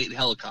be a state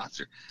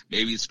helicopter.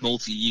 Maybe it's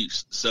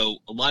multi-use. So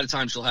a lot of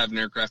times you'll have an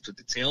aircraft with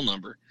the tail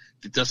number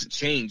that doesn't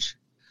change,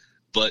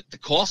 but the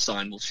call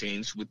sign will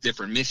change with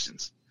different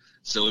missions.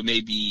 So it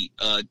may be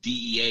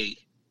DEA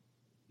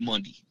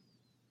Monday,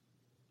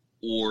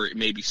 or it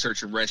may be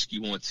search and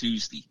rescue on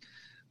Tuesday,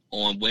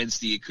 On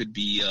Wednesday, it could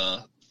be,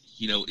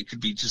 it could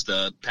be just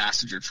a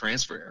passenger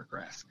transfer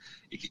aircraft.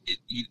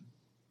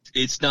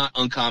 It's not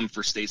uncommon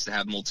for states to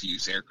have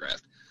multi-use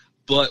aircraft.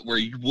 But where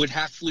you would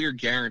have FLIR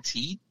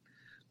guaranteed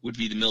would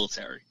be the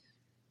military.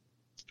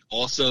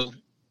 Also,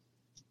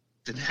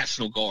 the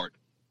National Guard.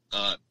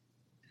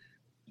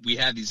 We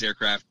have these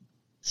aircraft.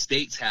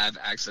 States have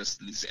access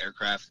to these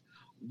aircraft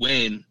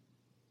when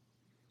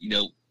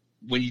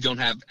you don't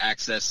have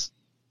access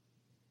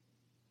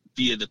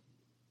via the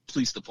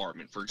police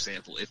department, for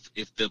example.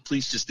 If the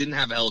police just didn't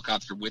have a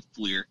helicopter with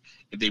FLIR,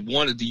 if they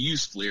wanted to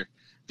use FLIR,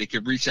 they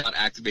could reach out,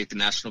 activate the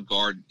National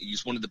Guard,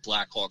 use one of the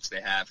Black Hawks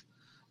they have,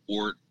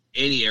 or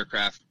any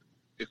aircraft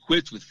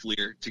equipped with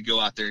FLIR to go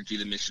out there and do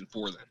the mission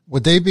for them.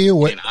 Would they be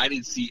aware? And I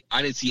didn't see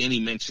any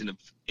mention of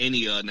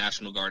any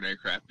National Guard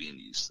aircraft being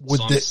used. Would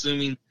so I'm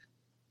assuming.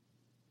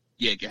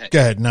 Yeah, go ahead. Go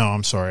ahead. No,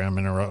 I'm sorry. I'm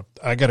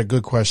interrupting. I got a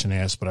good question to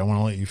ask, but I want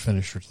to let you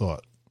finish your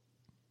thought.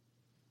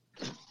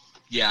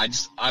 Yeah,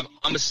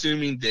 I'm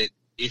assuming that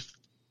if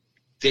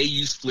they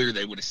used FLIR,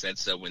 they would have said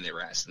so when they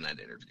were asked in that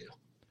interview.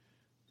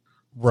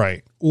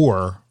 Right.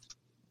 Or,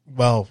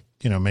 well,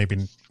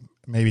 maybe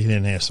he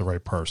didn't ask the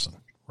right person.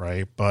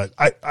 Right. But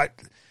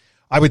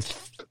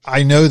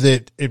I know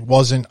that it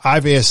wasn't.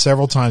 I've asked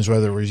several times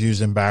whether it was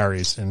used in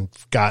Barry's and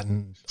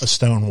gotten a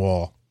stone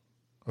wall.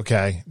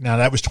 Okay. Now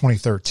that was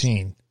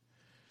 2013.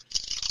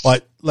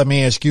 But let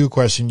me ask you a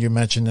question. You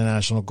mentioned the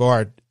National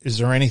Guard. Is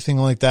there anything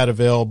like that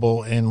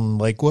available in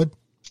Lakewood,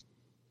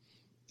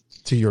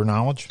 to your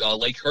knowledge?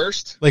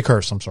 Lakehurst?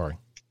 Lakehurst, I'm sorry.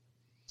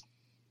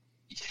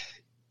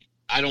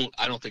 I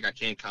don't think I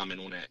can comment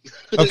on that.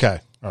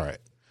 Okay. All right.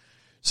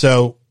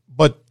 So,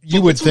 but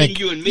you would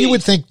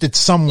think that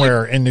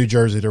somewhere in New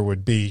Jersey there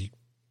would be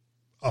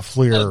a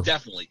FLIR. Oh,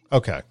 definitely.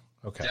 Okay.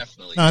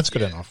 Definitely. No, that's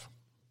good enough.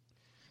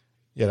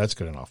 Yeah, that's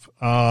good enough.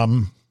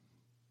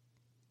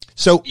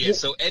 So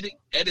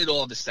edit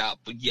all this out,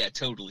 but yeah,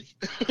 totally.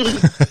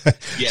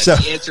 Yeah,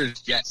 the answer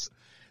is yes.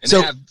 And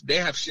they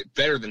have shit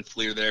better than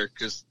FLIR there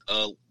because,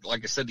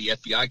 like I said, the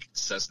FBI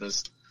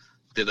Cessnas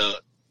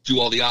that do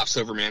all the ops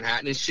over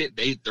Manhattan and shit.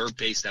 They're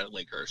based out of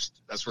Lakehurst.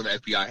 That's where the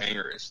FBI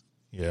hangar is.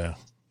 Yeah.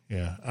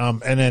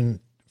 And then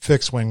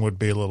fixed wing would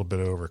be a little bit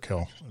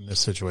overkill in this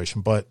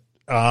situation, but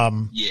yeah,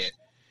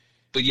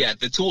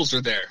 the tools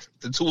are there.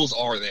 The tools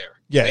are there.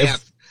 Yeah,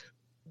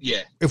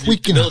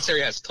 The military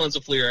has tons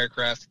of FLIR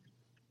aircraft.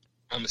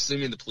 I'm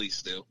assuming the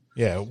police do.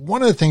 Yeah,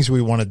 one of the things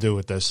we want to do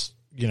with this,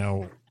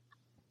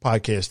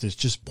 podcast is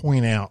just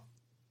point out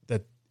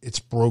that it's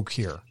broke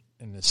here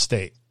in this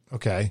state.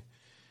 Okay,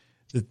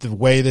 that the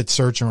way that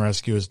search and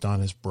rescue is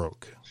done is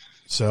broke.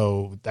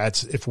 So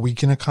if we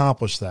can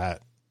accomplish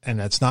that, and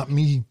that's not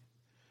me,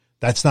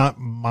 that's not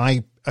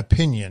my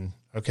opinion.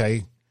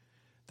 Okay,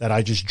 that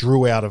I just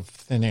drew out of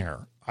thin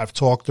air. I've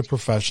talked to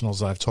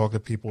professionals. I've talked to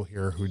people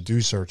here who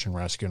do search and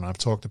rescue, and I've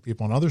talked to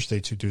people in other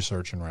states who do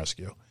search and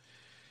rescue,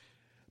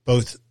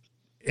 both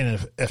in an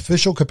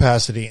official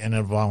capacity and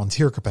a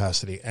volunteer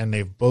capacity. And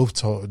they've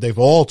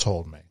all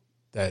told me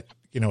that,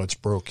 it's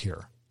broke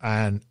here.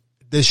 And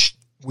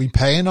we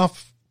pay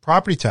enough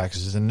property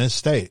taxes in this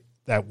state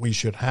that we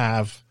should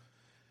have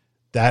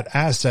that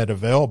asset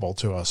available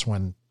to us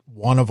when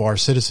one of our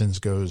citizens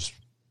goes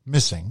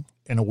missing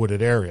in a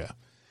wooded area.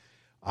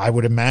 I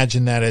would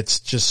imagine that it's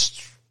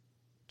just,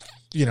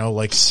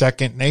 like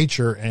second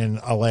nature in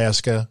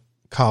Alaska,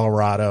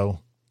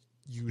 Colorado,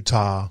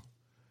 Utah,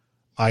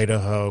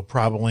 Idaho,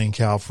 probably in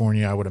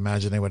California. I would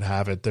imagine they would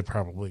have it. They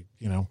probably,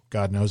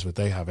 God knows what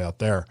they have out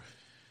there.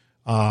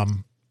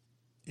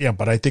 Yeah,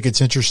 but I think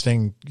it's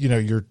interesting.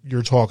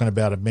 You're talking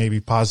about it maybe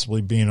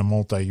possibly being a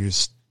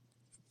multi-use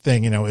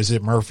thing. Is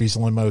it Murphy's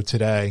limo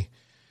today?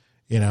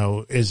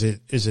 Is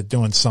it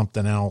doing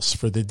something else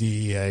for the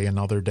DEA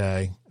another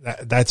day?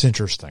 That's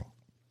interesting.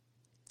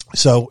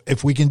 So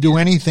if we can do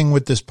anything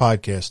with this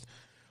podcast,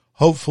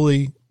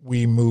 hopefully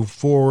we move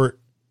forward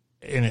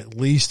in at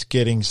least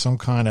getting some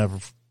kind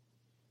of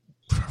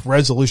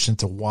resolution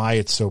to why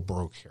it's so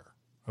broke here.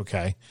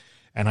 Okay.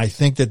 And I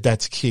think that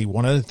that's key.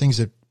 One of the things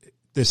that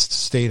this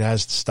state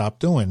has to stop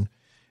doing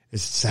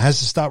is it has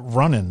to stop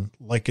running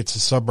like it's a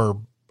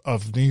suburb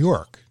of New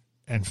York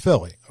and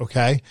Philly.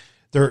 Okay.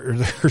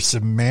 There's a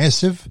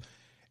massive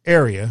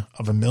area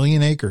of 1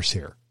 million acres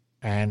here.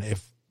 And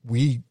if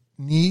we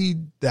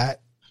need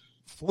that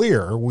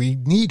FLIR, we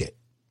need it.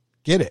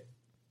 Get it.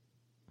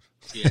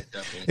 Yeah,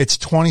 definitely. It's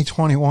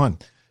 2021.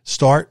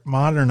 Start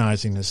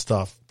modernizing this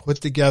stuff.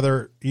 Put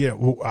together,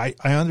 I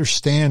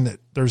understand that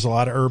there's a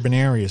lot of urban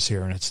areas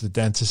here and it's the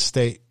densest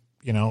state.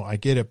 I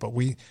get it, but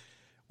we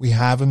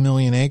have 1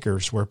 million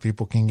acres where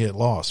people can get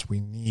lost. We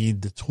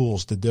need the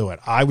tools to do it.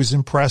 I was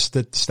impressed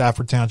that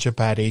Stafford Township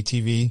had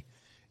ATV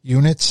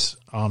units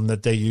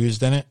that they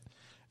used in it.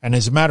 And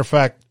as a matter of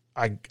fact,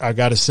 I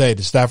got to say,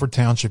 the Stafford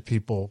Township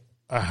people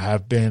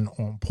have been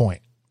on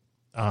point.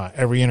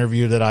 Every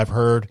interview that I've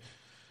heard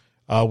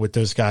with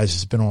those guys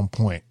has been on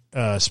point,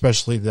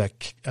 especially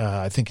that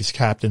I think it's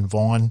Captain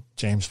Vaughn,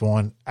 James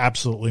Vaughn,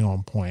 absolutely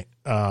on point.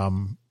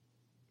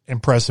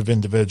 Impressive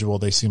individual.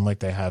 They seem like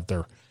they have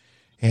their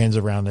hands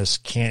around this.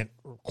 Can't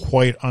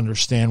quite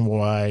understand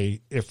why,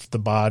 if the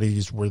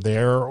bodies were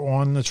there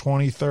on the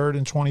 23rd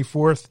and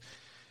 24th,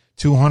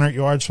 200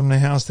 yards from the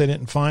house, they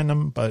didn't find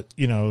them. But,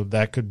 you know,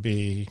 that could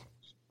be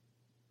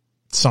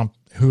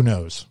who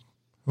knows?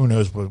 Who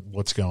knows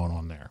what's going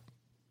on there?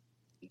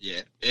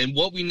 Yeah. And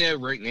what we know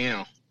right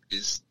now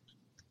is,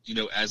 you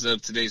know, as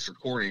of today's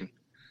recording,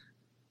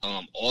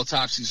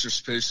 autopsies are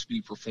supposed to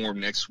be performed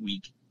next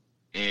week,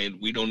 and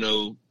we don't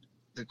know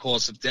the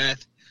cause of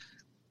death.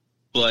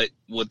 But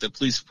what the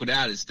police put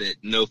out is that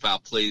no foul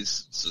play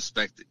is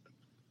suspected,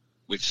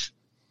 which,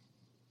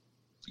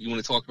 you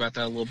want to talk about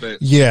that a little bit?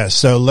 Yeah,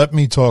 so let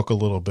me talk a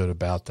little bit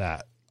about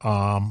that.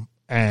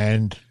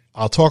 And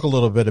I'll talk a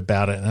little bit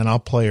about it, and then I'll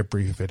play a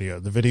brief video.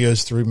 The video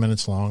is 3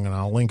 minutes long, and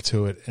I'll link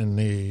to it in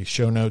the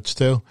show notes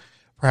too.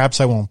 Perhaps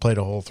I won't play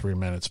the whole 3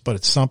 minutes, but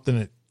it's something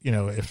that, you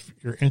know, if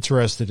you're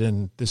interested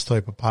in this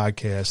type of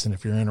podcast, and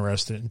if you're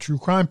interested in true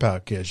crime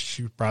podcasts,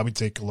 you should probably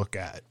take a look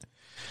at it.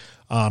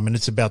 And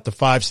it's about the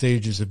 5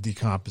 stages of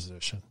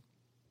decomposition.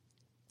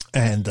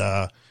 And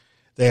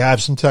they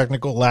have some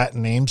technical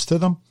Latin names to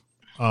them.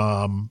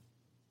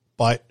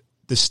 But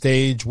the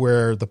stage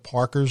where the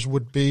Parkers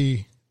would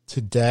be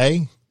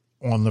today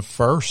on the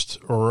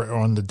 1st, or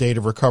on the date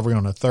of recovery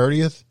on the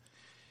 30th,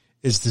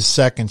 is the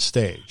 2nd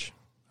stage.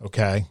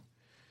 Okay?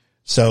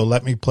 So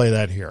let me play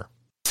that here.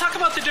 Talk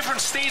about the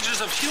different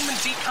stages of human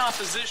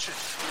decomposition.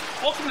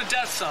 Welcome to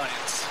Death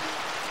Science.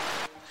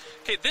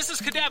 Okay, this is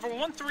cadaver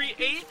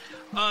 138,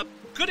 a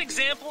good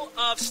example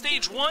of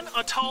stage 1,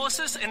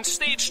 autolysis, and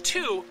stage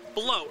 2,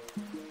 bloat.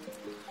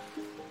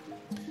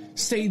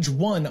 Stage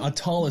 1,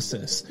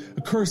 autolysis,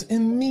 occurs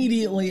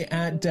immediately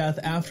at death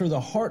after the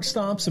heart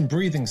stops and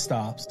breathing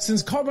stops.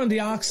 Since carbon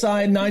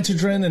dioxide,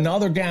 nitrogen, and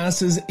other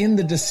gases in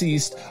the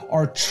deceased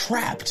are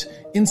trapped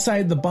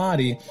inside the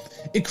body,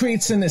 it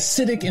creates an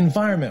acidic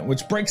environment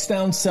which breaks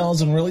down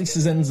cells and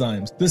releases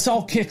enzymes. This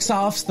all kicks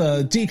off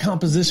the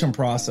decomposition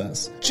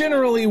process,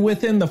 generally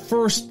within the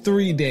first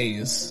 3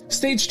 days.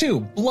 Stage 2,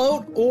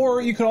 bloat,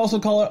 or you could also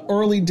call it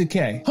early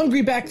decay.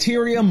 Hungry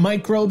bacteria,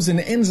 microbes, and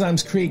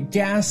enzymes create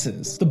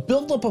gases. The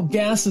buildup of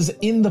gases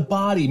in the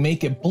body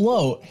make it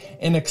bloat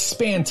and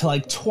expand to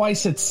like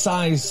twice its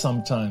size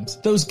sometimes.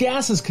 Those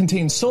gases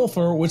contain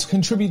sulfur, which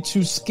contribute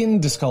to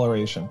skin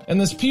discoloration. And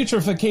this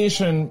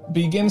putrefaction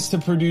begins to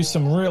produce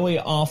some really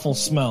awful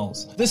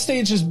smells. This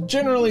stage is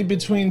generally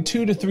between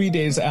 2 to 3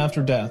 days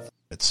after death.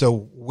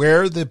 So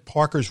where the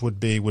Parkers would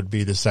be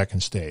the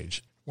 2nd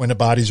stage, when the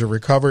bodies are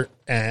recovered.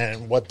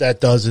 And what that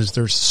does is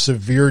there's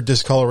severe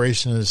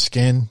discoloration of the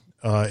skin.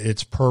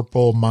 It's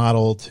purple,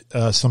 mottled,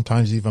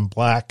 sometimes even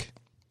black.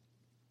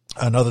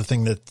 Another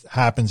thing that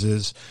happens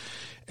is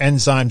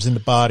enzymes in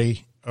the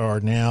body are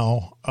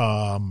now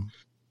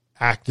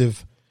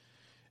active,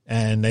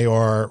 and they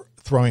are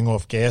throwing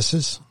off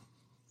gases.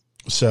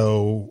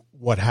 So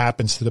what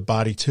happens to the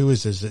body too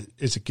is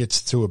it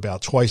gets to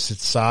about twice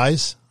its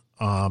size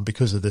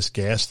because of this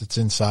gas that's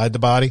inside the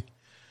body.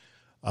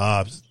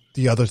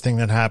 The other thing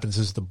that happens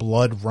is the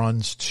blood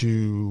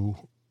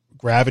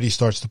gravity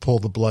starts to pull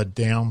the blood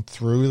down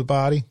through the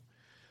body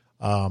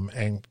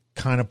and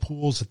kind of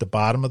pools at the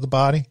bottom of the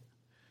body.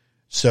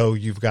 So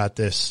you've got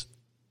this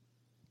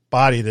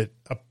body that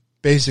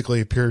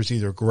basically appears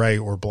either gray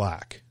or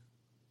black.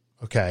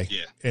 Okay.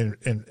 Yeah.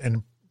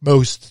 And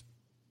most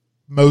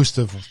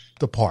of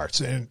the parts.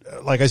 And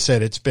like I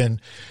said,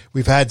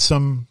 we've had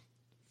some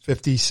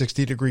 50,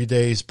 60 degree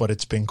days, but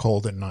it's been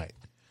cold at night.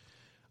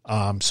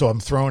 So I'm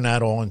throwing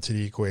that all into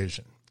the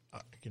equation,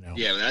 you know.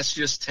 Yeah, that's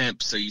just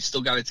temp. So you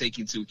still got to take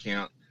into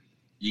account,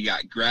 you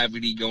got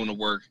gravity going to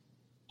work,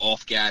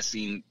 off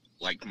gassing,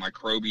 like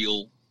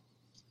microbial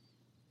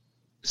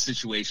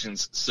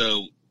situations.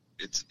 So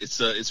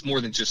it's more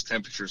than just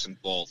temperatures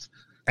involved.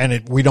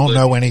 And we don't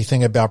know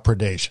anything about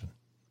predation.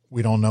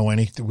 We don't know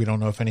anything. We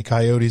don't know if any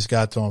coyotes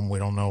got to them. We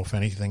don't know if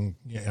anything,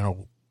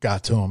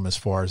 got to them as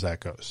far as that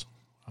goes.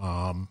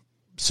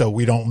 So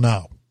we don't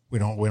know. We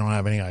don't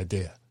have any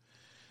idea.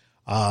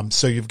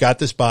 So you've got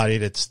this body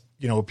that's,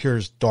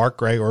 appears dark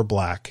gray or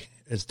black.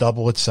 It's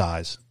double its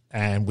size.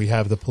 And we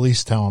have the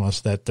police telling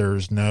us that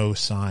there's no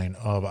sign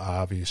of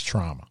obvious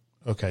trauma.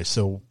 Okay.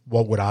 So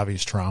what would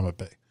obvious trauma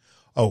be?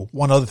 Oh,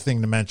 one other thing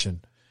to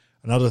mention.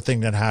 Another thing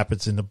that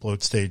happens in the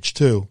bloat stage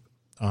 2,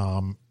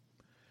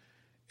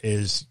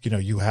 is,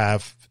 you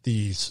have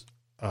these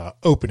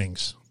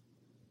openings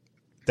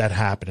that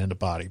happen in the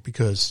body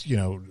because,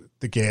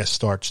 the gas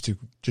starts to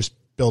just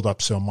build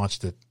up so much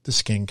that the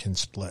skin can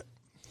split.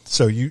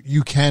 So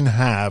you can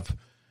have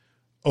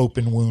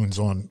open wounds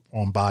on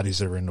bodies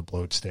that are in the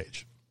bloat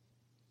stage.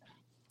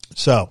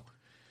 So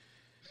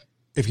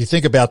if you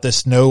think about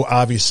this, no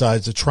obvious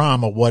signs of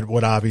trauma, what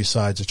would obvious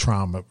signs of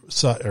trauma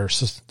or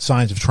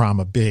signs of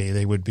trauma be?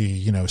 They would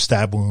be,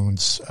 stab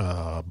wounds,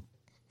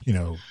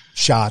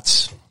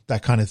 shots,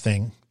 that kind of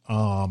thing.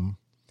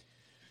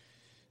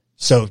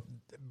 So,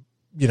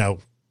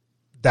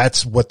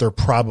 that's what they're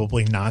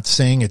probably not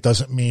saying. It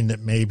doesn't mean that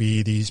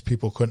maybe these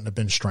people couldn't have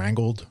been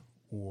strangled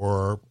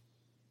or,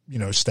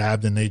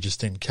 stabbed and they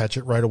just didn't catch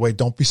it right away.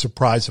 Don't be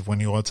surprised if when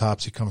the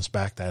autopsy comes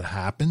back that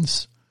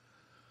happens.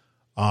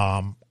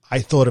 I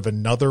thought of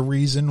another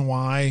reason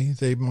why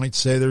they might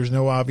say there's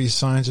no obvious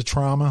signs of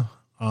trauma.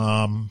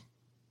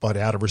 But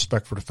out of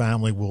respect for the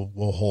family,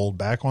 we'll hold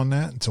back on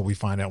that until we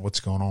find out what's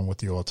going on with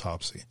the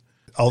autopsy.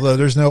 Although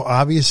there's no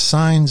obvious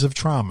signs of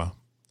trauma,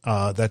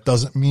 that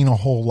doesn't mean a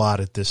whole lot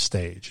at this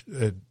stage.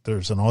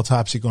 There's an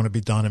autopsy going to be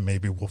done, and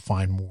maybe we'll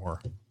find more.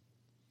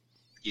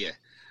 Yeah,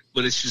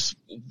 but it's just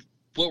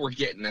what we're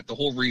getting at. The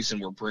whole reason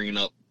we're bringing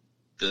up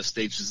the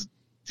stages of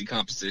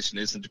decomposition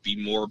isn't to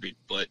be morbid,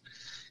 but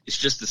it's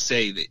just to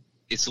say that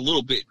it's a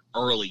little bit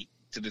early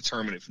to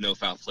determine if no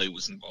foul play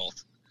was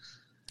involved.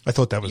 I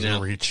thought that was a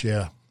reach,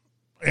 yeah.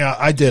 Yeah,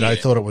 I did. Yeah. I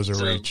thought it was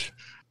a reach.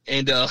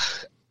 And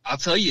I'll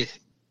tell you,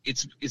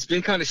 it's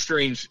been kind of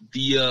strange.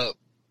 The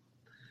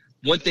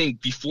one thing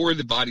before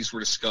the bodies were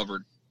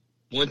discovered,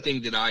 one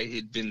thing that I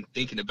had been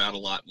thinking about a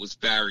lot was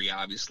Barry,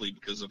 obviously,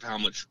 because of how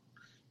much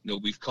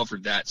we've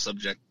covered that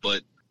subject.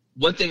 But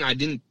one thing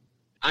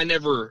I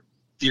never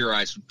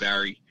theorized with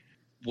Barry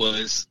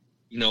was,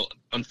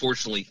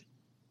 unfortunately,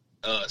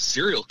 a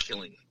serial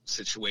killing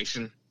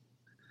situation.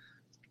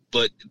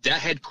 But that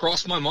had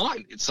crossed my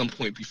mind at some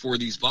point before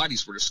these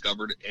bodies were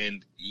discovered.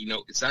 And,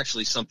 it's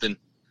actually something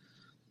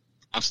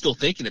I'm still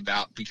thinking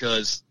about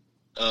because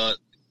I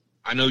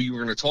know you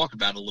were going to talk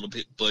about it a little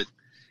bit, but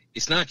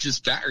it's not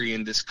just Barry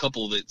and this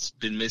couple that's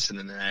been missing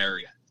in that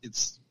area.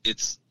 It's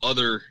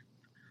other.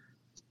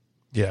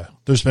 Yeah,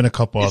 there's been a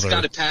couple It's other.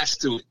 got a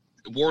past to it.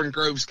 Warden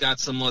Grove's got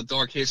some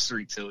dark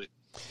history to it.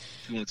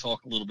 If you want to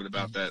talk a little bit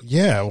about that.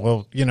 Yeah,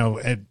 well,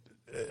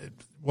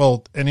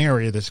 an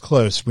area that's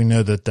close, we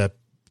know that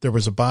there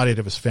was a body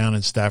that was found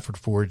in Stafford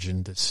Forge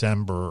in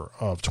December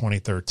of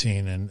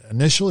 2013. And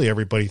initially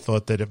everybody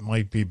thought that it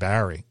might be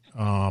Barry,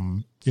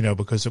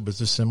 because it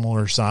was a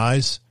similar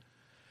size.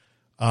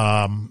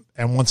 And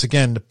once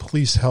again, the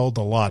police held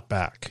a lot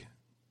back.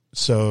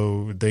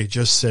 So they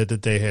just said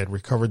that they had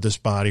recovered this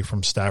body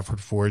from Stafford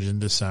Forge in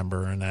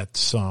December, and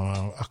that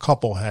a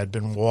couple had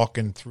been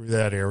walking through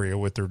that area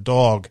with their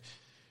dog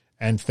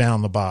and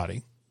found the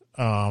body.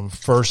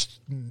 First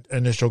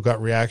initial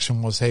gut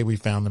reaction was, hey, we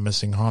found the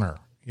missing hunter,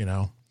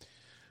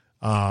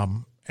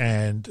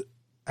 and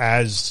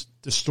as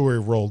the story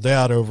rolled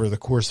out over the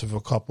course of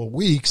a couple of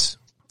weeks,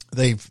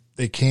 they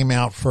came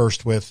out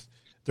first with,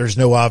 there's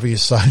no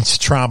obvious signs of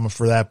trauma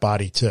for that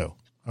body too.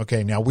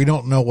 Okay, now we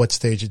don't know what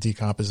stage of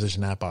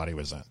decomposition that body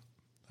was in.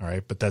 All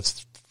right, but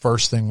that's the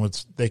first thing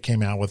they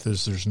came out with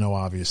is there's no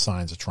obvious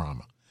signs of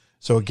trauma.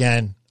 So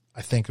again,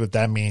 I think what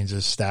that means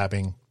is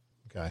stabbing.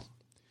 Okay.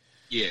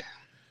 Yeah.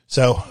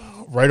 So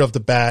right off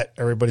the bat,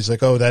 everybody's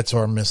like, oh, that's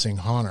our missing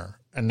hunter.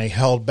 And they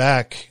held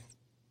back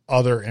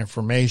other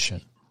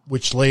information,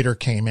 which later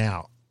came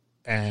out.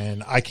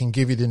 And I can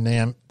give you the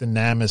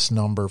NamUs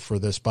number for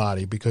this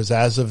body because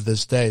as of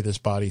this day, this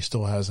body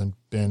still hasn't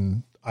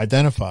been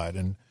identified.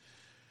 And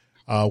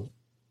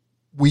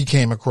we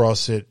came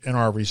across it in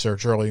our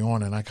research early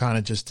on, and I kind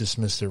of just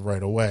dismissed it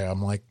right away.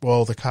 I'm like,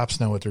 well, the cops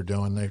know what they're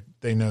doing.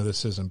 They know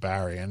this isn't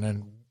Barry. And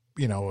then,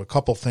 a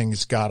couple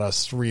things got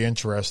us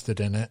reinterested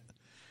in it.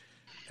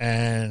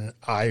 And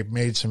I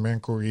made some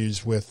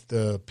inquiries with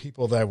the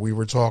people that we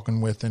were talking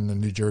with in the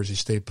New Jersey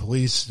State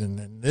Police. And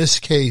in this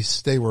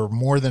case, they were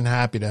more than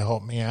happy to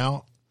help me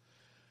out.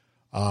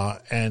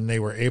 And they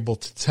were able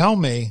to tell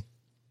me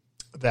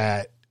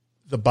that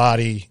the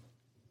body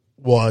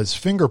was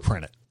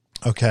fingerprinted.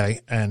 Okay.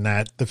 And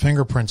that the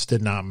fingerprints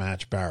did not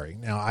match Barry.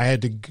 Now, I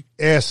had to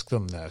ask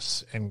them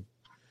this. And,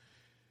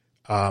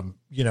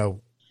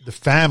 the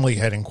family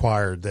had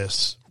inquired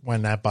this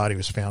when that body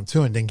was found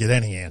too and didn't get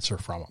any answer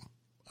from them.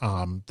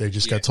 They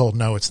just got told,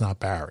 no, it's not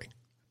Barry.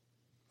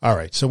 All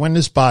right. So when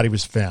this body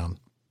was found,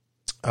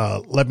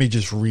 let me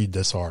just read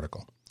this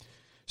article.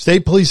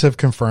 State police have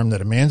confirmed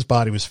that a man's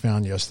body was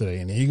found yesterday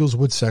in the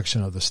Eagleswood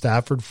section of the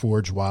Stafford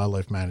Forge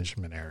Wildlife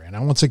Management Area.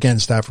 Now, once again,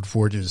 Stafford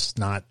Forge is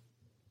not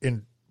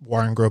in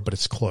Warren Grove, but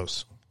it's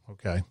close.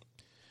 Okay.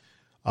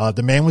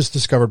 The man was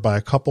discovered by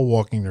a couple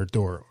walking their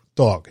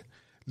dog.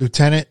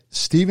 Lieutenant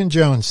Stephen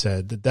Jones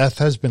said the death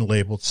has been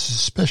labeled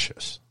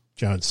suspicious,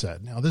 Jones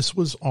said. Now, this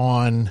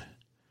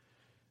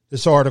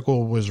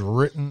article was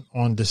written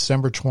on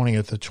December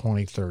 20th of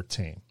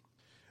 2013.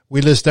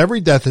 We list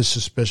every death as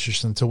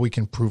suspicious until we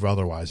can prove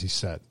otherwise, he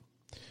said.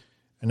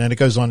 And then it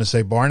goes on to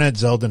say, Barnett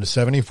Zeldin,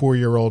 a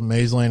 74-year-old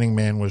Mays Landing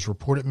man, was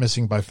reported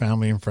missing by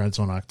family and friends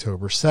on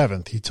October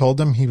 7th. He told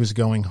them he was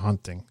going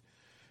hunting.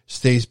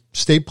 State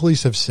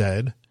police have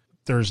said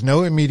there's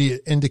no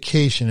immediate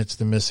indication it's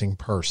the missing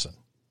person,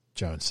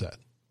 Jones said.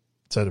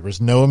 So there was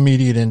no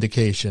immediate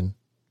indication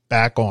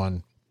back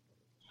on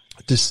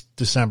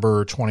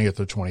December 20th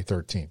of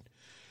 2013.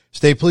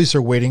 State police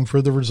are waiting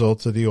for the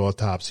results of the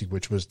autopsy,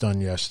 which was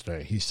done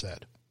yesterday, he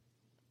said.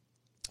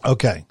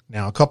 Okay,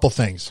 now a couple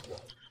things.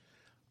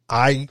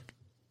 I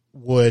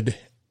would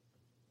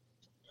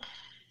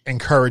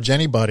encourage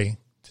anybody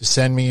to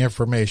send me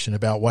information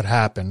about what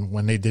happened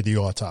when they did the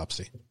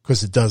autopsy,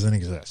 because it doesn't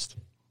exist.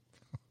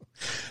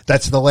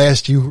 That's the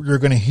last you're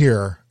going to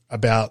hear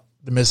about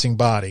the missing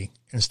body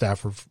in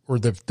Stafford, or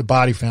the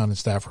body found in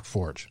Stafford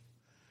Forge.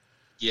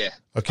 Yeah.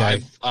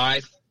 Okay.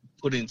 I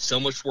put in so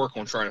much work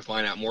on trying to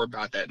find out more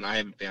about that, and I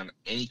haven't found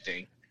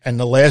anything. And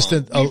the last,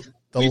 we've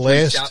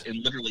reached out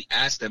and literally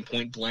asked them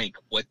point blank,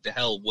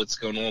 what's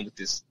going on with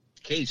this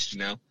case?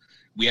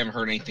 We haven't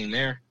heard anything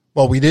there.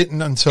 Well, we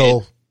didn't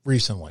until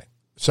recently.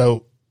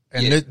 So,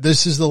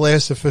 this is the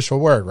last official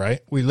word, right?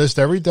 We list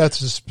every death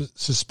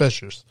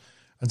suspicious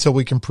until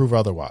we can prove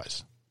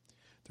otherwise.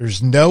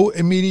 There's no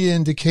immediate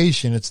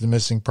indication it's the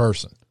missing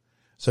person.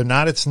 So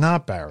it's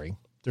not Barry.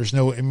 There's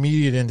no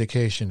immediate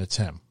indication it's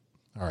him.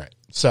 All right.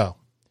 So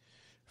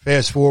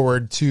fast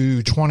forward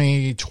to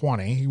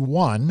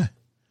 2021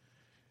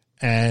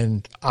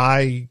 and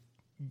I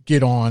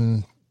get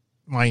on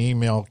my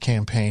email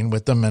campaign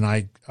with them and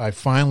I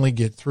finally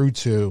get through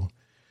to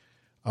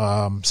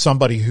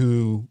somebody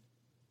who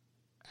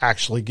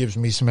actually gives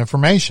me some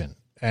information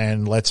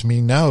and lets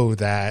me know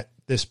that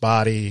this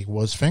body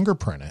was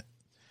fingerprinted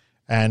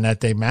and that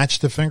they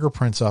matched the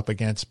fingerprints up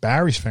against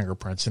Barry's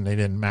fingerprints and they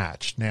didn't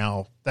match.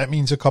 Now, that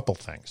means a couple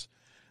things.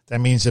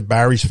 That means that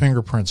Barry's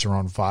fingerprints are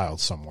on file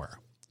somewhere.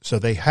 So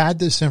they had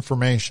this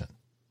information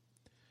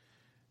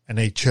and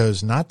they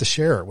chose not to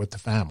share it with the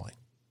family.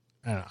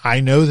 And I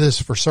know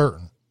this for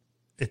certain.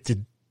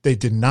 They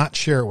did not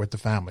share it with the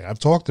family. I've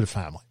talked to the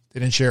family. They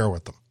didn't share it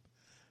with them.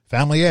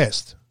 Family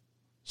asked.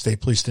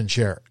 State police didn't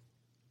share it.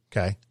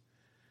 Okay.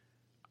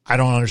 I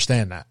don't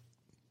understand that.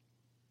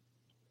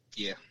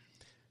 Yeah.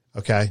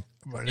 Okay.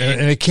 And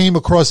it came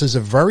across as a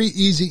very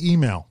easy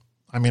email.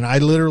 I mean, I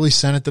literally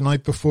sent it the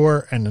night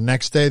before and the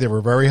next day they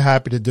were very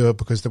happy to do it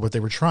because what they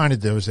were trying to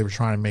do is they were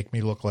trying to make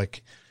me look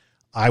like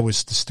I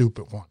was the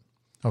stupid one.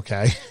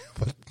 Okay.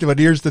 But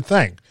here's the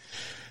thing.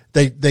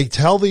 They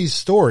tell these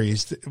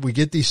stories. We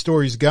get these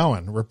stories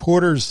going.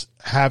 Reporters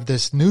have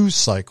this news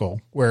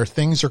cycle where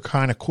things are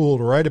kind of cool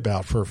to write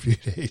about for a few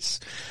days.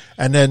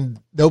 And then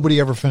nobody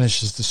ever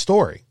finishes the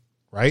story.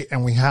 Right.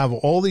 And we have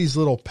all these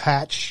little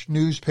patch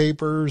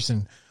newspapers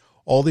and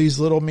all these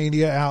little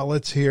media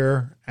outlets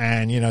here.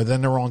 And,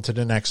 then they're on to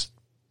the next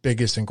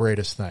biggest and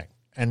greatest thing.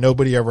 And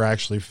nobody ever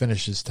actually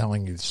finishes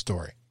telling you the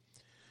story.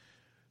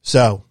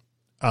 So,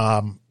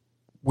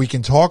 we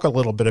can talk a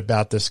little bit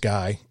about this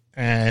guy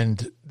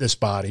and this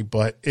body,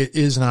 but it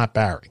is not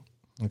Barry.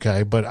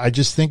 Okay. But I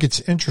just think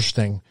it's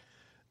interesting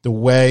the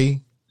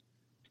way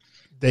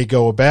they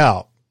go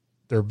about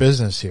their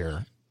business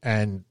here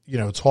and,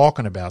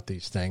 talking about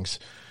these things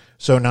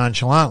so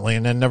nonchalantly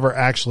and then never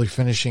actually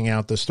finishing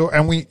out the story.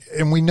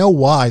 And we know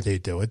why they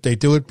do it. They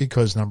do it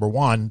because, number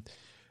one,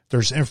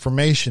 there's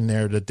information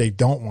there that they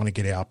don't want to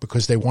get out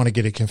because they want to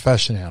get a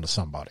confession out of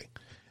somebody.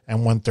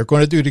 And what they're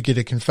going to do to get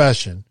a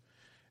confession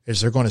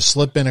is they're going to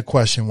slip in a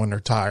question when they're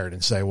tired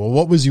and say, well,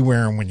 what was he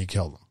wearing when you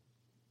killed him?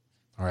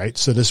 All right.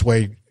 So this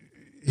way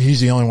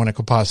he's the only one that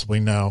could possibly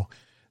know.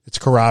 It's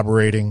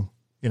corroborating,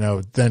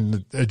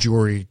 then a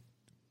jury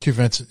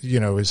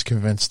is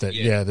convinced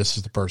that, this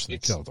is the person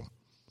that killed him.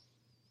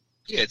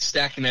 Yeah. It's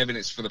stacking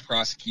evidence for the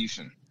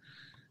prosecution.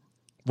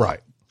 Right.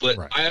 But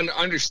right. I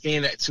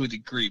understand that to a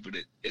degree, but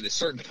at a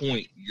certain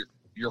point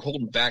you're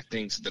holding back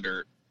things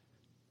that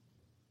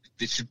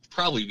should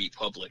probably be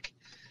public.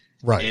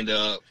 Right.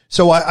 And,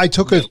 so I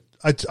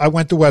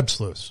went to Web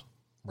Sleuths,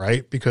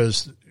 right?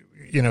 Because,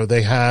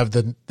 they have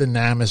the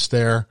NamUs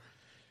there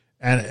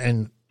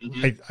and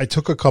I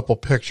took a couple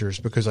pictures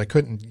because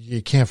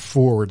you can't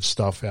forward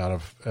stuff out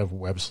of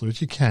Web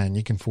Sleuths. You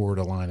can forward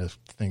a line of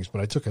things,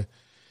 but I took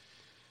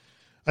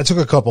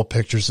a couple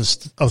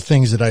pictures of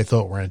things that I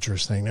thought were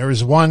interesting. There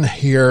was one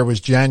here. It was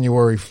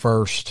January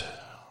 1st.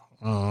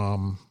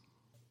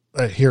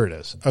 Here it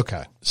is.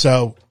 Okay.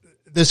 So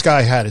this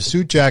guy had a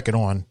suit jacket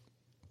on.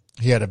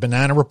 He had a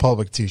Banana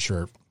Republic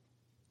t-shirt.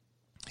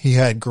 He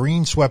had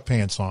green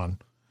sweatpants on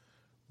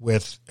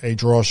with a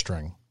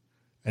drawstring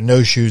and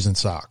no shoes and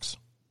socks.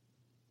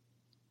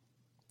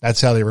 That's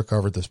how they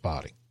recovered this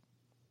body.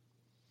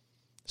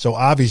 So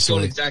obviously,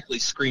 don't exactly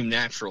scream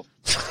natural.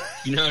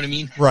 You know what I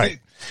mean? Right.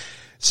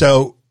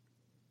 So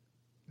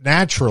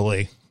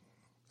naturally,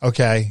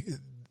 okay,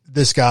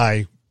 this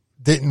guy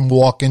didn't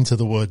walk into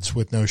the woods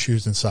with no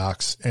shoes and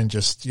socks and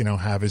just,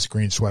 have his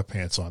green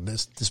sweatpants on.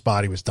 This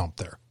body was dumped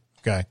there.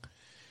 Okay.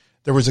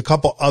 There was a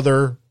couple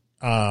other,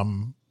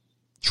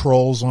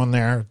 trolls on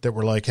there that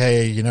were like,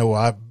 hey,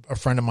 a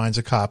friend of mine's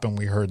a cop and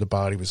we heard the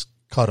body was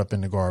cut up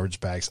into garbage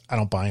bags. I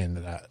don't buy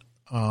into that.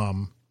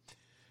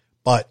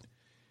 But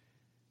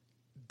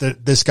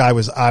this guy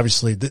was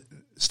obviously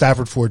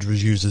Stafford Forge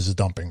was used as a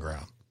dumping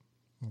ground.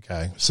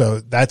 Okay. So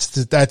that's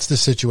the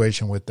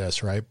situation with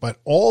this, right? But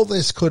all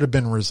this could have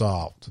been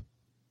resolved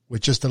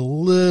with just a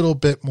little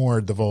bit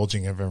more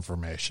divulging of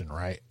information,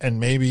 right? And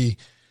maybe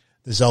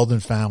the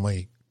Zeldin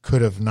family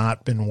could have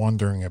not been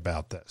wondering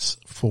about this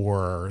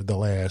for the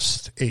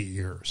last 8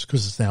 years,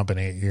 because it's now been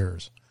 8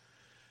 years.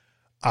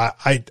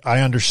 I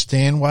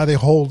understand why they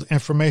hold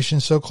information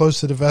so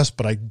close to the vest,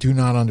 but I do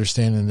not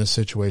understand in this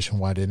situation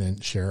why they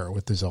didn't share it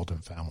with the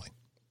Zeldin family.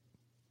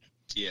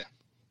 Yeah.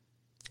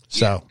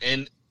 So, yeah.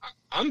 And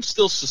I'm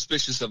still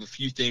suspicious of a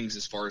few things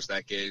as far as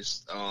that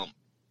goes.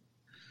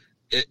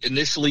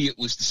 Initially, it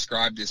was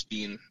described as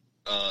being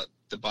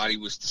the body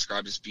was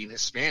described as being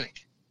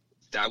Hispanic,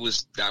 that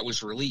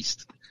was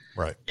released.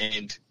 Right.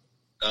 And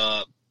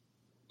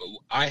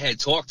I had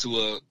talked to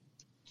a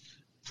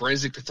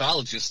forensic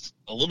pathologist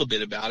a little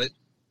bit about it,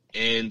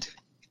 and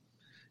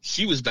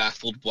she was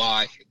baffled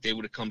why they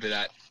would have come to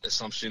that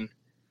assumption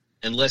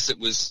unless it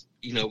was,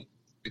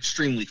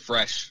 extremely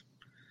fresh.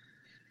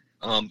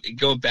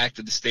 Going back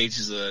to the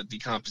stages of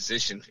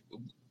decomposition,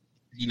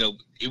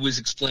 it was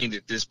explained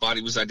that this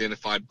body was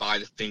identified by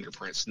the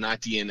fingerprints, not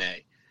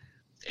DNA.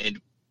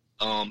 And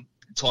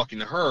talking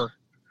to her,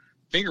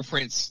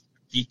 fingerprints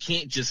you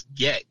can't just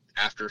get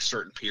after a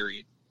certain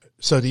period.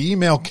 So the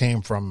email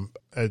came from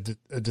a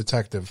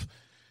detective.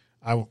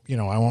 I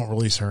won't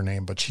release her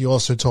name, but she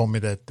also told me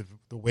that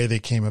the way they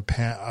came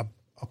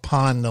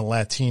upon the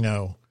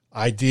Latino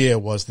idea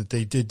was that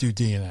they did do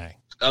DNA.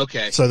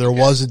 Okay. So there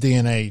was a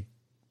DNA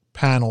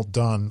panel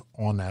done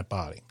on that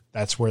body.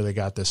 That's where they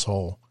got this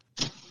whole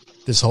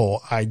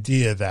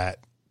idea that,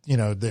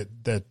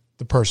 that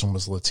the person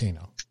was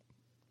Latino.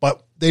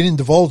 But they didn't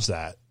divulge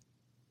that.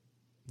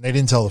 They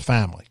didn't tell the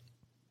family.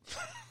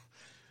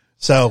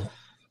 So,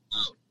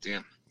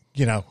 damn.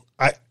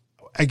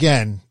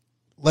 Again,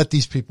 let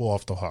these people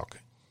off the hook,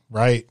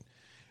 right?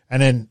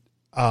 And then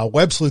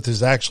Web Sleuth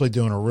is actually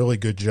doing a really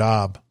good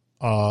job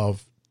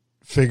of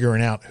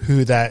figuring out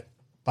who that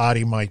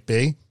body might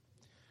be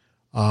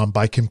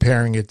by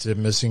comparing it to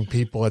missing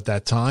people at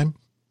that time.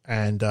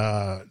 And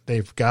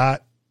they've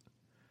got,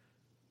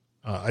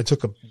 I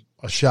took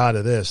a shot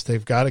of this.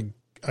 They've got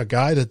a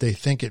guy that they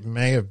think it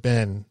may have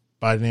been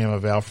by the name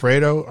of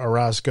Alfredo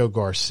Orozco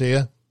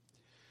Garcia.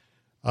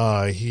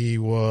 He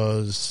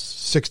was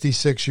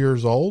 66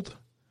 years old.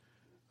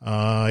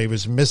 He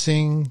was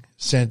missing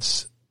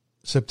since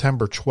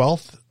September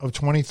 12th of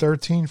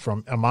 2013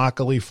 from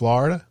Immokalee,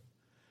 Florida.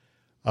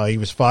 He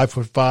was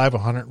 5'5",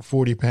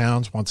 140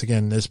 pounds. Once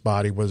again, this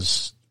body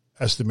was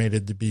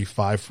estimated to be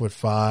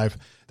 5'5".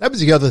 That was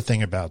the other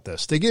thing about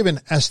this. They gave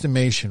an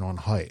estimation on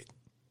height.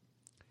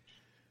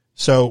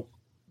 So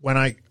when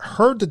I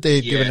heard that they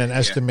had given an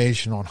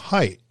estimation on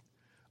height,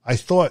 I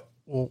thought,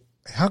 well,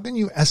 how can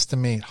you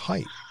estimate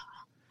height?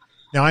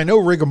 Now, I know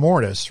rigor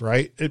mortis,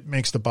 right? It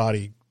makes the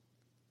body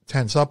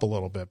tense up a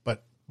little bit.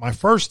 But my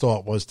first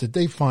thought was, did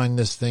they find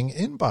this thing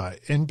in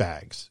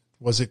bags?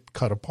 Was it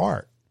cut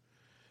apart?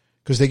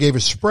 Because they gave a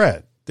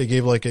spread. They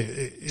gave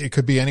it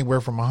could be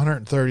anywhere from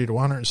 130 to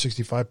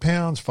 165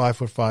 pounds,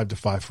 5'5" to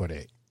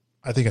 5'8".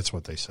 I think that's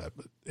what they said.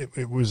 But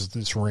it was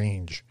this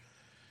range.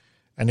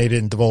 And they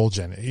didn't divulge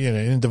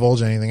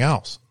anything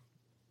else.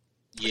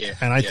 Yeah.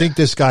 And I think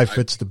this guy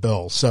fits the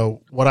bill.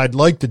 So what I'd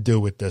like to do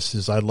with this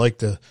is I'd like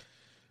to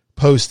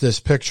post this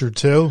picture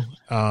too.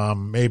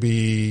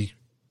 Maybe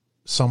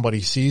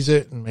somebody sees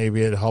it and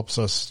maybe it helps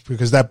us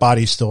because that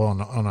body's still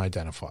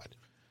unidentified.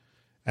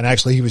 And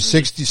actually he was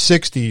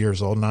 60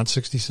 years old, not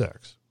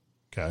 66.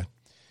 Okay.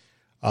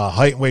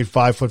 Height and weight,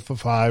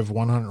 5'5",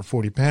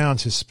 140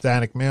 pounds,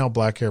 Hispanic male,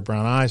 black hair,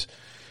 brown eyes.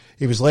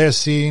 He was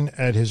last seen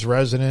at his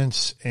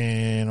residence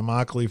in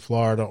Immokalee,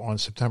 Florida on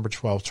September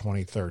 12,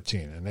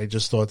 2013. And they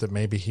just thought that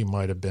maybe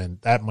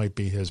that might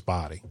be his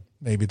body.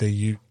 Maybe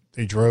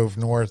they drove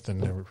north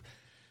and they were,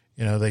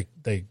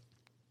 they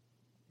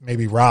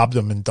maybe robbed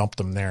him and dumped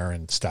him there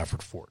in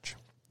Stafford Forge.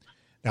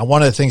 Now,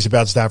 one of the things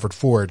about Stafford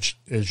Forge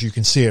is you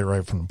can see it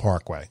right from the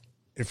parkway.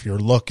 If you're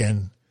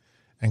looking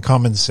and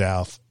coming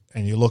south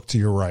and you look to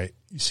your right,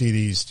 you see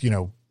these,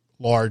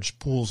 large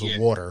pools of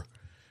water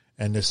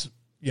and this,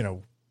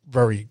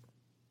 very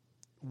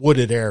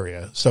wooded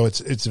area. So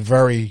it's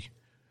very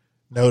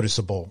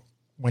noticeable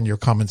when you're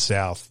coming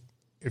south.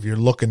 If you're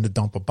looking to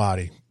dump a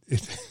body,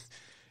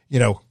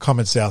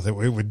 coming south, it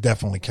would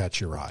definitely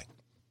catch your eye.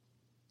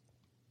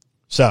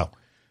 So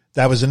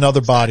that was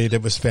another body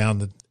that was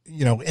found,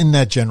 in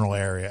that general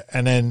area.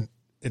 And then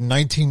in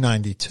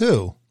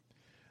 1992,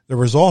 there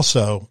was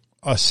also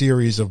a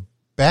series of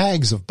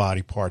bags of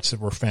body parts that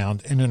were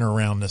found in and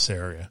around this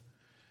area.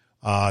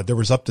 There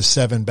was up to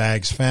 7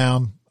 bags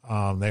found.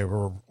 They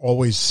were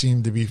always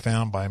seemed to be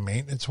found by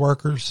maintenance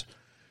workers.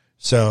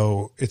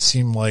 So it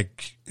seemed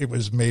like it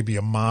was maybe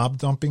a mob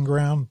dumping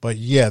ground. But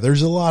yeah,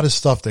 there's a lot of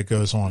stuff that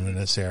goes on in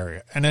this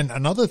area. And then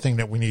another thing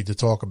that we need to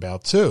talk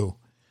about too,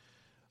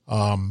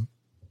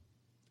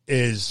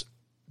 is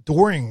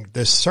during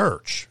this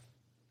search,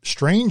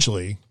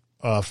 strangely,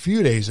 a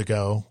few days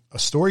ago, a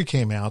story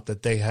came out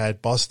that they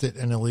had busted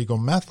an illegal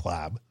meth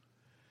lab,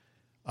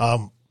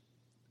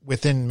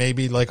 within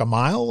maybe like a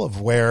mile of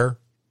where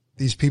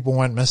these people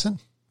went missing.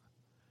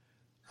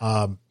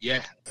 A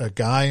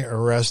guy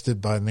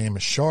arrested by the name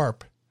of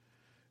Sharp,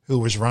 who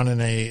was running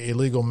a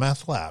illegal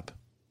meth lab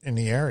in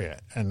the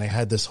area, and they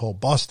had this whole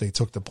bust. They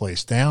took the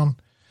place down.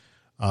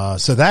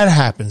 So that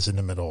happens in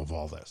the middle of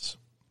all this.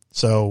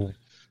 So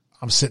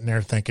I'm sitting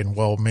there thinking,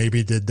 well,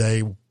 maybe did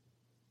they,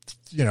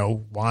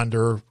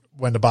 wander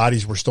when the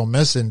bodies were still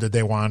missing? Did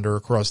they wander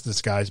across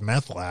this guy's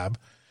meth lab?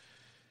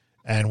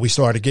 And we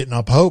started getting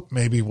up hope.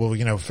 Maybe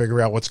we'll,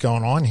 figure out what's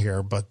going on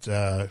here. But,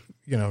 that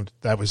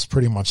was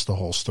pretty much the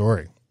whole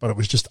story. But it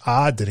was just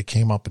odd that it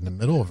came up in the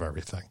middle of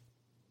everything.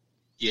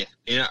 Yeah.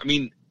 And I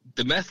mean,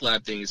 the meth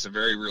lab thing is a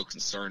very real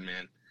concern,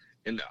 man.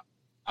 And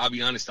I'll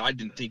be honest, I've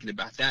been thinking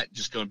about that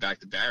just going back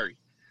to Barry.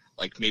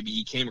 Like maybe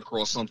he came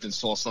across something,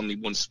 saw something he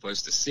wasn't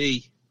supposed to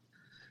see,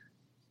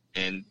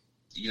 and,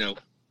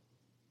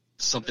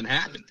 something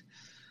happened.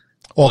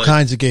 All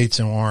kinds of gates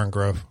in Warren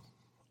Grove.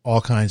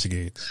 All kinds of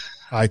gates.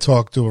 I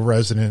talked to a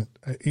resident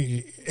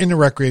in the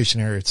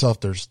recreation area itself.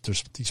 There's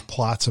these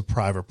plots of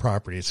private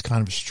property. It's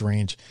kind of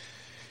strange.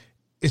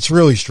 It's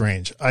really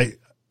strange.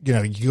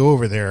 You go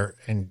over there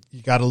and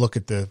you got to look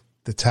at the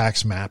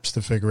tax maps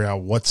to figure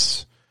out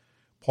what's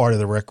part of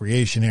the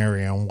recreation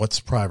area and what's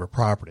private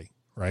property,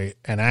 right?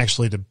 And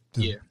actually,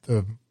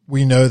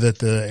 we know that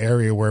the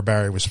area where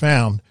Barry was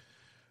found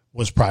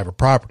was private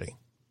property.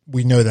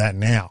 We know that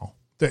now.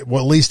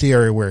 Well, at least the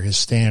area where his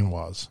stand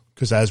was,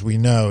 because as we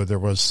know, there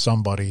was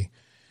somebody.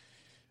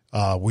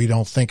 We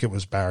don't think it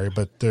was Barry,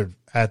 but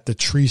at the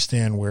tree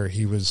stand where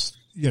he was,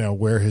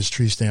 where his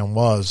tree stand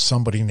was,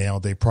 somebody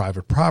nailed a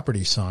private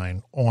property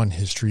sign on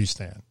his tree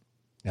stand.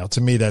 Now,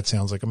 to me, that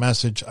sounds like a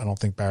message. I don't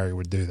think Barry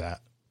would do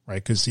that,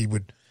 right? Because he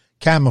would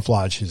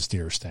camouflage his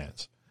deer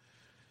stands.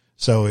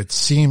 So it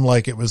seemed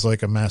like it was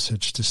like a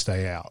message to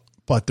stay out.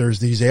 But there's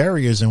these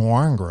areas in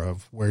Warren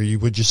Grove where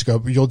you'll just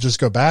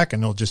go back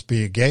and there'll just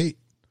be a gate.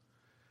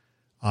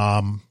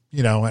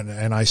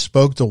 And I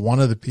spoke to one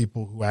of the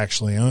people who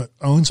actually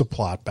owns a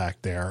plot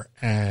back there.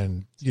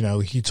 And,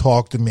 he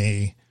talked to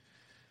me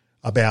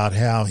about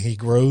how he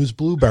grows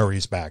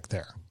blueberries back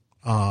there.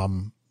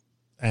 And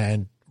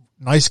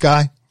nice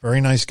guy,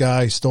 very nice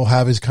guy, still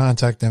have his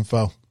contact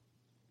info.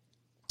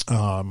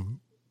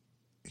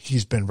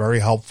 He's been very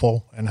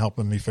helpful in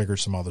helping me figure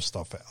some other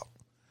stuff out.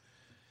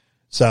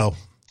 So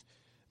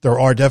there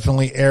are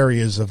definitely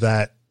areas of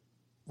that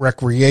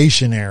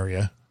recreation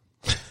area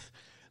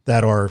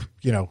that are,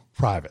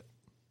 private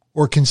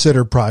or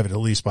considered private, at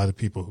least by the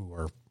people who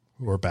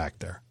are back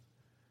there.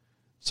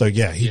 So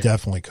yeah, he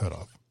definitely could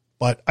have,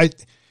 but I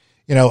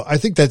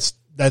think that's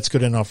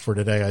good enough for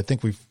today. I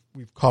think we've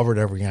covered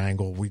every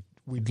angle.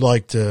 We'd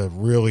like to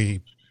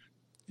really,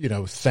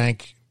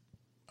 thank,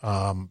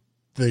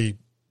 the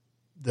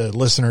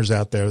listeners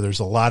out there. There's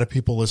a lot of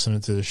people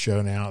listening to the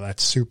show now.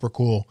 That's super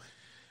cool.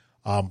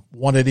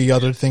 One of the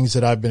other things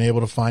that I've been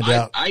able to find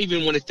out. I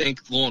even want to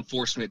thank the law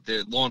enforcement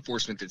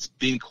that's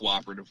been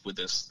cooperative with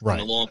us. Right.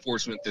 And the law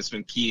enforcement that's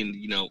been key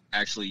in,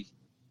 actually,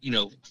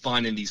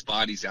 finding these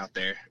bodies out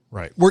there.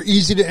 Right. We're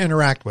easy to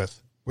interact with.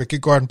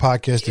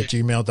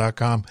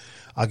 wickedgardenpodcast@gmail.com.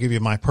 I'll give you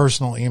my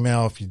personal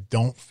email if you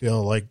don't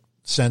feel like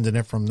sending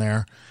it from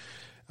there.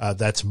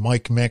 That's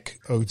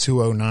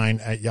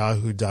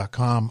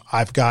MikeMick0209@yahoo.com.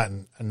 I've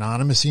gotten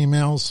anonymous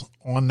emails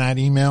on that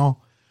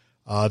email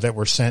that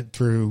were sent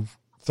through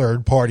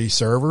third-party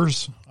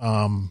servers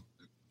on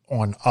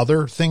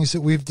other things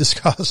that we've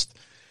discussed.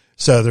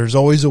 So there's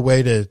always a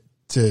way to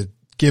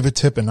give a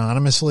tip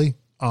anonymously.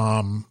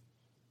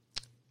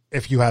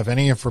 If you have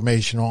any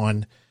information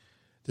on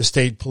the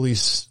state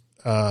police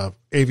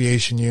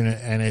aviation unit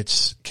and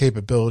its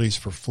capabilities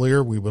for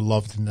FLIR, we would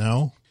love to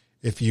know.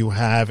 If you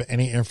have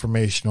any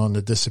information on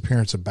the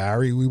disappearance of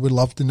Barry, we would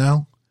love to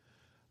know.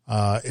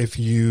 If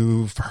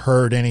you've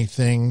heard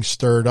anything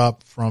stirred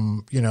up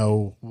from,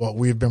 what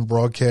we've been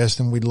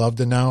broadcasting, we'd love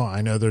to know.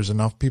 I know there's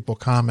enough people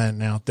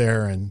commenting out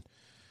there and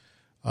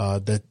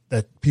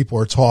that people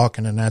are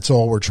talking, and that's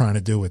all we're trying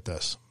to do with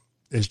this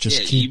is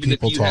just keep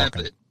people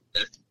talking. Have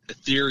a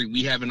theory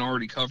we haven't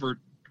already covered,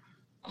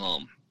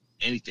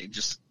 anything,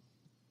 just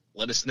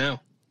let us know.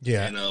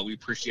 Yeah. And we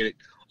appreciate it.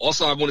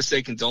 Also, I want to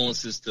say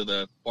condolences to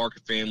the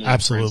Barker family.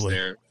 Absolutely.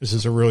 There. This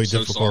is a really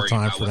difficult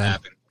time for them.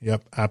 Happened.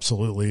 Yep,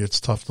 absolutely.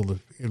 It's tough to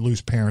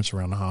lose parents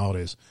around the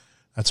holidays.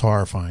 That's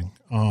horrifying.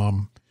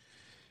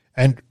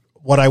 And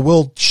what I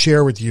will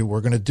share with you,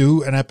 we're going to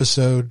do an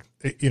episode.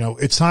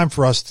 It's time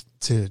for us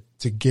to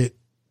get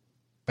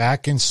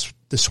back in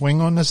the swing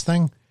on this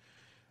thing.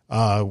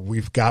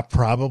 We've got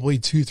probably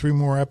 2-3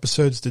 more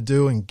episodes to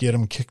do and get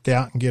them kicked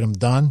out and get them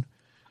done.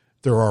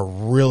 There are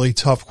really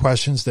tough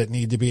questions that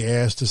need to be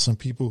asked to some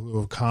people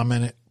who have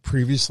commented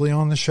previously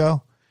on the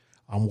show.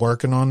 I'm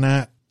working on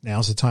that.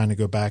 Now's the time to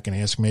go back and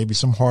ask maybe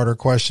some harder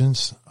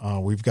questions.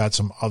 We've got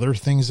some other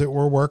things that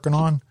we're working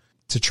on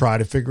to try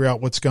to figure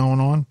out what's going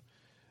on.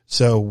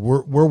 So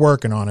we're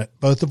working on it.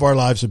 Both of our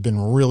lives have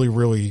been really,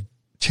 really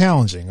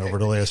challenging over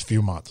the last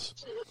few months,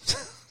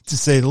 to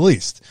say the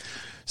least.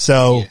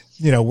 So,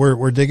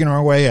 we're digging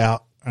our way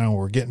out and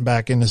we're getting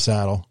back in the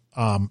saddle.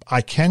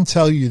 I can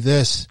tell you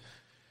this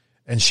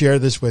and share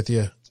this with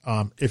you.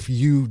 If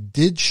you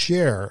did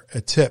share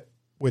a tip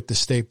with the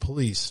state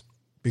police,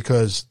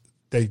 because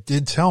they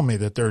did tell me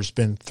that there's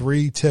been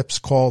 3 tips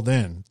called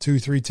in,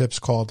 2-3 tips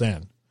called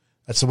in.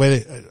 That's the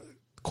way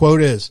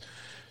quote is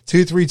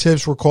 2-3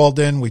 tips were called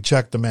in. We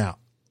checked them out.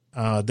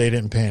 They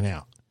didn't pan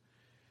out.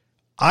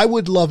 I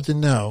would love to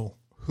know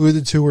who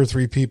the 2 or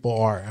 3 people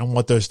are and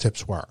what those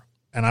tips were.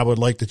 And I would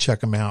like to check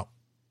them out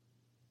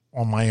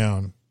on my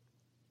own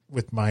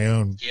with my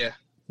own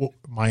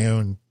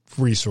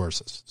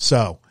resources.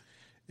 So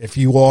if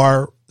you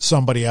are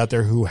somebody out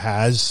there who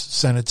has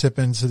sent a tip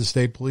into the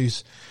state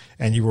police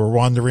and you were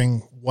wondering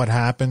what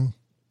happened,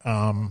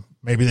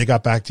 Maybe they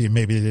got back to you.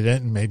 Maybe they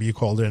didn't. Maybe you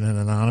called in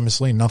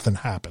anonymously. Nothing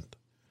happened.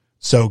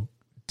 So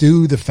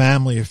do the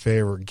family a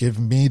favor. Give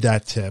me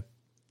that tip.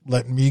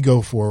 Let me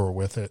go forward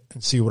with it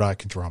and see what I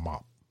can drum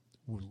up.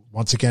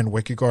 Once again,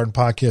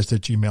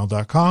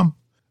 wickedgardenpodcast@gmail.com.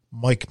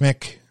 Mike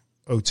Mick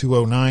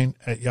 0209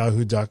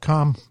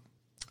 @yahoo.com.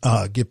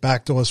 Get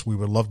back to us. We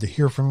would love to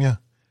hear from you.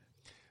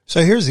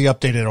 So here's the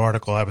updated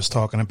article I was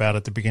talking about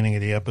at the beginning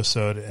of the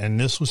episode, and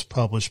this was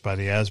published by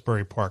the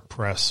Asbury Park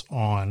Press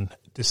on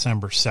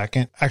December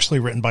 2nd, actually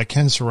written by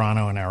Ken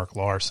Serrano and Eric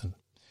Larson.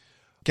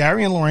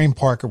 Gary and Lorraine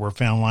Parker were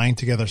found lying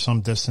together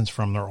some distance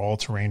from their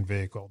all-terrain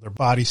vehicle, their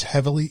bodies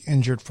heavily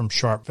injured from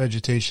sharp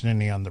vegetation in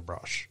the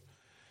underbrush.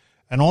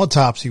 An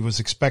autopsy was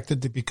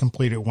expected to be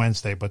completed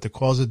Wednesday, but the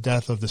cause of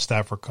death of the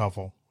Stafford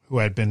couple, who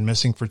had been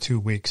missing for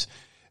 2 weeks,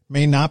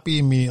 may not be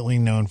immediately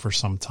known for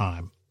some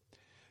time.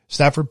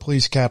 Stafford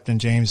Police Captain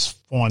James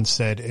Vaughn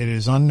said it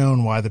is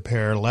unknown why the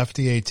pair left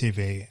the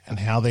ATV and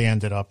how they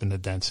ended up in the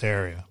dense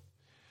area.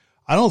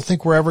 I don't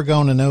think we're ever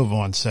going to know,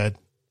 Vaughn said.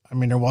 I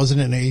mean, there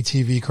wasn't an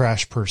ATV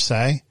crash per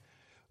se,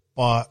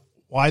 but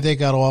why they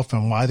got off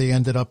and why they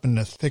ended up in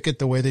the thicket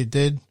the way they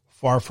did,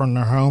 far from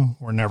their home,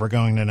 we're never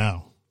going to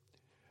know.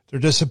 Their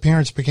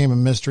disappearance became a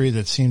mystery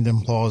that seemed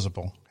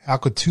implausible. How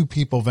could two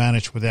people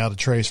vanish without a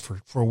trace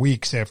for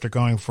weeks after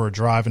going for a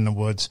drive in the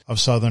woods of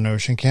southern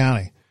Ocean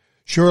County?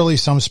 Surely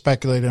some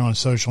speculated on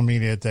social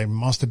media that they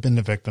must have been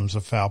the victims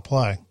of foul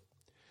play.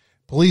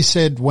 Police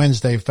said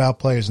Wednesday foul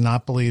play is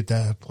not believed to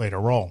have played a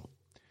role.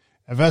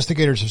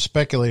 Investigators have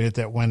speculated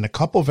that when the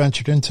couple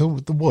ventured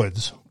into the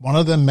woods, one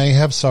of them may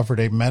have suffered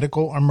a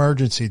medical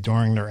emergency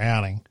during their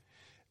outing,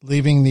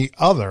 leaving the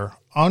other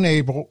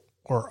unable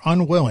or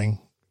unwilling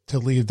to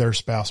leave their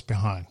spouse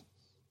behind.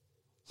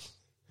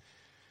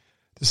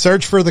 The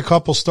search for the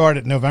couple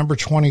started November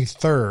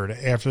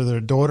 23rd after their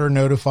daughter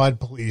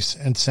notified police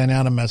and sent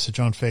out a message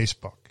on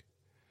Facebook.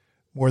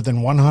 More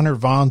than 100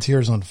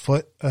 volunteers on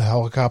foot, a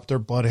helicopter,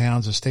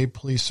 bloodhounds, a state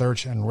police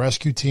search, and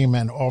rescue team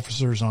and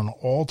officers on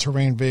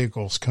all-terrain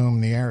vehicles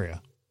combed the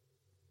area.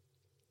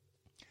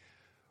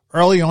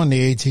 Early on,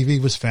 the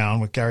ATV was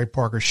found with Gary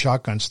Parker's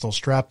shotgun still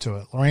strapped to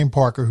it. Lorraine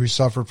Parker, who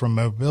suffered from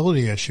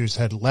mobility issues,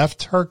 had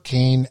left her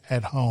cane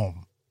at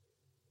home.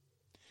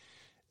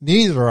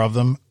 Neither of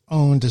them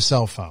owned a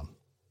cell phone.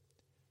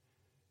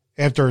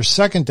 After a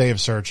second day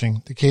of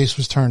searching, the case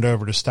was turned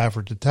over to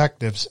Stafford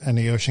detectives and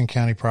the Ocean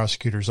County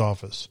prosecutor's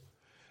office.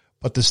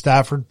 But the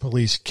Stafford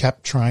police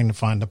kept trying to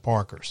find the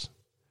Parkers.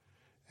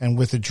 And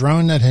with a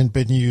drone that had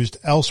been used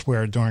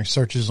elsewhere during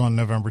searches on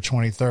November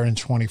 23rd and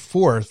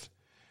 24th,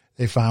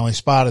 they finally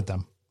spotted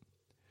them.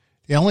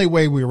 The only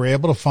way we were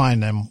able to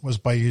find them was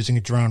by using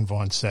a drone,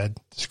 Vaughn said,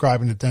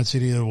 describing the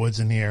density of the woods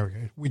in the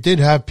area. We did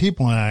have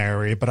people in that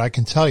area, but I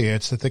can tell you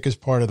it's the thickest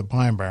part of the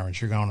Pine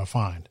Barrens you're going to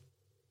find.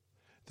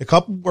 The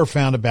couple were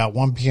found about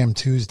 1 p.m.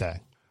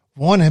 Tuesday.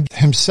 Vaughn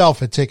himself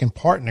had taken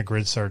part in a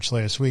grid search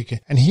last week,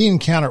 and he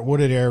encountered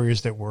wooded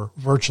areas that were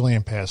virtually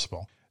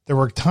impassable. There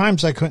were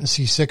times I couldn't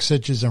see 6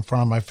 inches in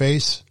front of my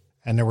face,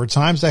 and there were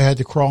times I had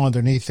to crawl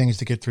underneath things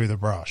to get through the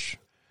brush.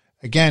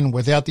 Again,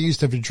 without the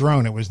use of a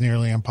drone, it was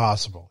nearly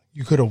impossible.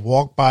 You could have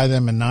walked by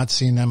them and not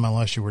seen them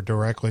unless you were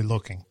directly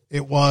looking.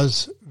 It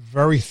was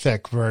very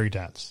thick, very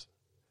dense.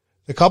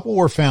 The couple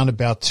were found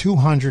about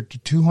 200 to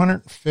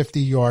 250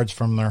 yards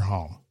from their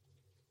home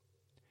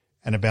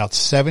and about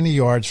 70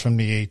 yards from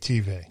the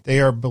ATV. They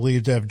are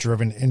believed to have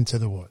driven into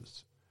the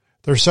woods.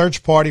 Their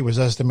search party was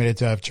estimated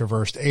to have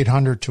traversed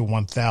 800 to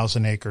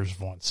 1,000 acres,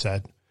 Vaughn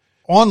said.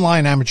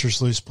 Online Amateur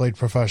Sleuths played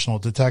professional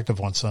detective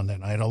on Sunday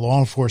night. A law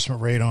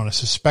enforcement raid on a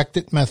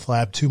suspected meth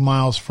lab 2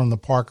 miles from the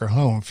Parker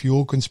home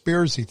fueled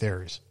conspiracy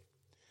theories,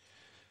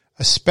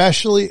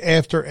 especially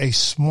after a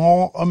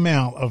small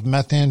amount of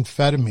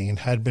methamphetamine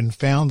had been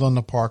found on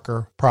the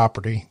Parker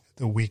property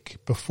the week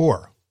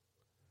before.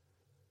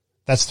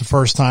 That's the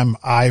first time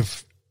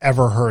I've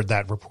ever heard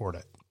that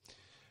reported.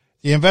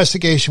 The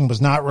investigation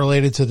was not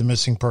related to the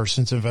missing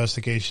persons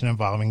investigation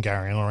involving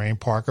Gary and Lorraine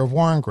Parker of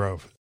Warren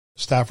Grove.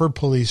 Stafford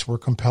police were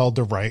compelled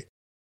to write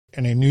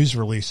in a news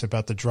release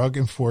about the drug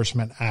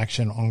enforcement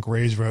action on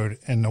Grays Road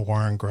in the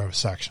Warren Grove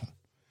section.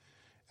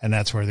 And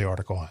that's where the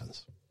article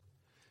ends.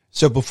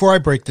 So before I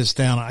break this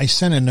down, I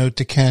sent a note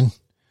to Ken,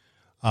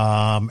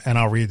 and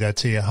I'll read that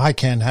to you. Hi,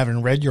 Ken.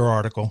 Having read your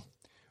article,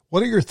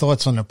 what are your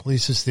thoughts on the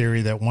police's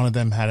theory that one of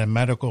them had a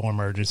medical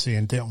emergency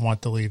and didn't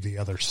want to leave the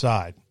other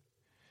side?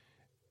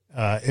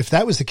 If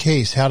that was the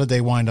case, how did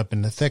they wind up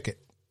in the thicket?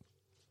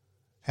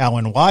 How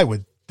and why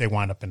would they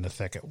wind up in the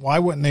thicket? Why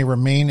wouldn't they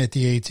remain at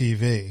the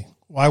ATV?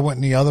 Why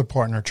wouldn't the other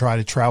partner try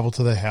to travel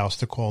to the house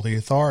to call the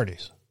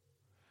authorities?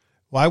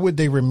 Why would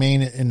they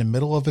remain in the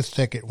middle of a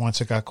thicket once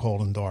it got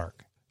cold and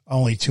dark,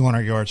 only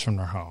 200 yards from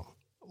their home?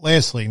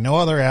 Lastly, no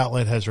other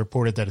outlet has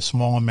reported that a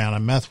small amount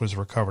of meth was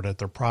recovered at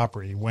their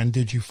property. When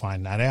did you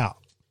find that out?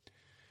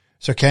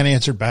 So Ken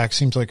answered back,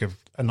 seems like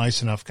a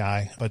nice enough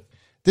guy, but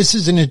this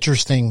is an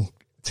interesting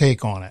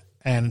take on it.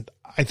 And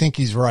I think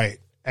he's right.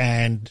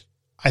 And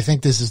I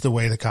think this is the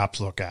way the cops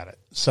look at it.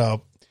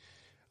 So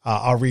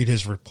I'll read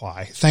his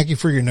reply. Thank you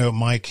for your note,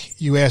 Mike.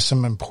 You asked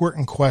some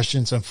important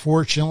questions.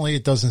 Unfortunately,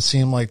 it doesn't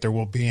seem like there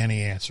will be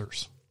any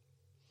answers.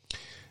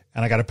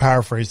 And I got to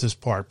paraphrase this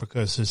part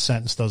because his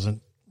sentence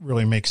doesn't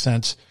really make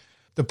sense.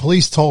 The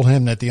police told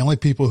him that the only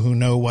people who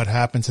know what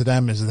happened to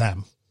them is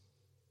them.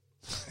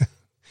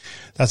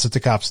 That's what the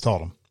cops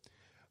told him.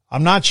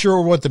 I'm not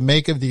sure what to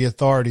make of the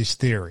authorities'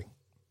 theory.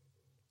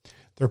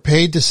 They're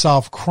paid to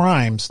solve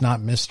crimes, not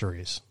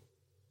mysteries.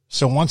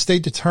 So once they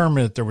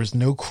determine that there was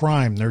no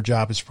crime, their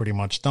job is pretty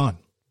much done.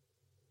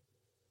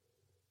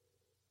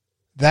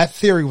 That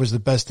theory was the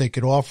best they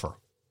could offer.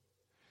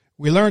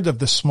 We learned of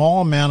the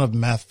small amount of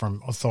meth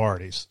from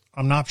authorities.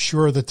 I'm not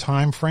sure of the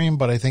time frame,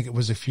 but I think it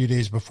was a few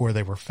days before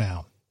they were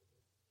found.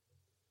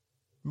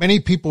 Many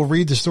people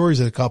read the stories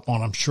of the couple,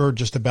 and I'm sure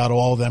just about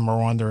all of them are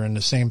wondering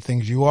the same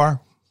things you are.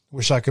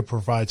 Wish I could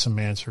provide some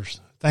answers.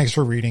 Thanks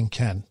for reading,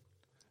 Ken.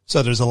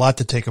 So there's a lot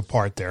to take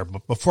apart there.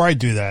 But before I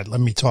do that, let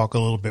me talk a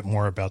little bit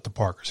more about the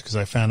Parkers because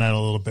I found out a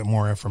little bit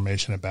more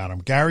information about him.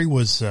 Gary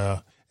was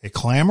a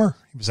clammer.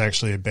 He was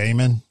actually a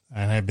bayman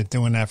and had been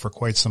doing that for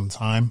quite some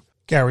time.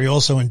 Gary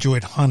also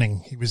enjoyed hunting.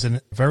 He was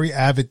a very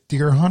avid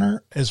deer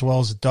hunter as well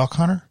as a duck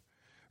hunter.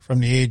 From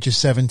the age of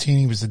 17,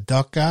 he was a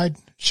duck guide,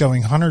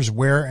 showing hunters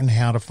where and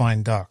how to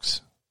find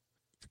ducks.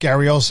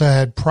 Gary also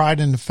had pride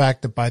in the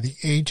fact that by the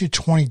age of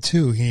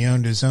 22, he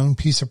owned his own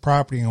piece of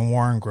property in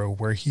Warren Grove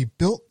where he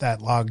built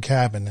that log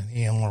cabin that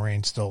he and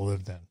Lorraine still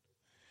lived in.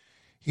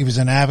 He was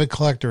an avid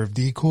collector of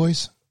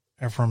decoys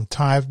and from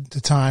time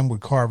to time would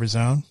carve his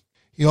own.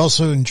 He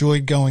also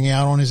enjoyed going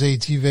out on his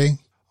ATV.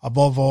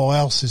 Above all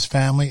else, his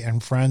family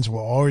and friends will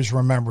always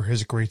remember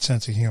his great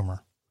sense of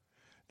humor.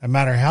 No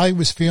matter how he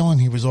was feeling,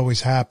 he was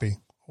always happy,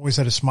 always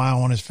had a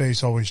smile on his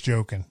face, always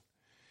joking.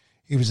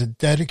 He was a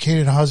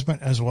dedicated husband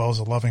as well as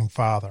a loving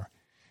father.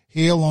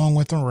 He, along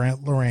with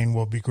Lorraine,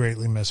 will be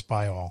greatly missed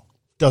by all.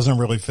 Doesn't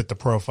really fit the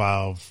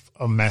profile of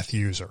a meth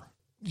user.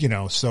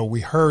 So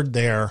we heard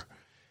there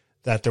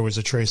that there was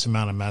a trace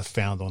amount of meth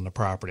found on the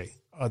property.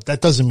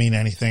 That doesn't mean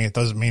anything. It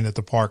doesn't mean that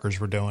the Parkers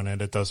were doing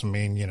it. It doesn't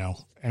mean,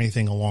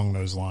 anything along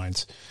those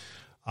lines.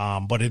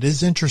 But it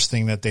is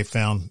interesting that they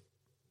found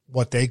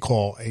what they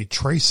call a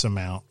trace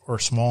amount or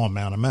small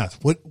amount of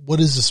meth. What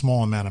is a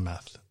small amount of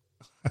meth?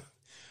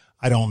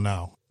 I don't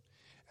know.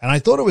 And I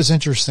thought it was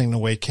interesting the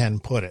way Ken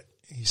put it.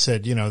 He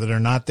said, that they're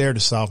not there to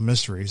solve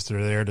mysteries.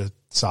 They're there to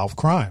solve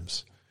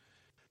crimes.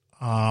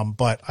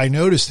 But I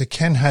noticed that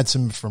Ken had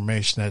some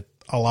information that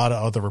a lot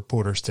of other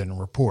reporters didn't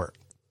report.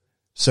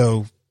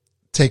 So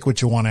take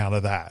what you want out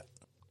of that.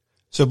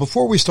 So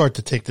before we start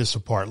to take this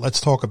apart,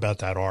 let's talk about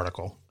that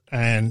article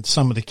and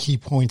some of the key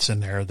points in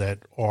there that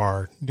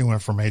are new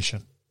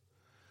information.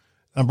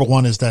 Number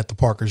one is that the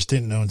Parkers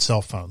didn't own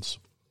cell phones.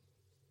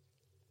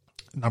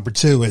 Number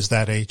two is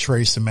that a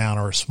trace amount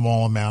or a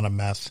small amount of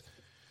meth.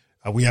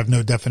 We have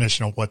no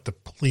definition of what the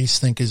police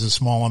think is a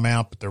small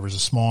amount, but there was a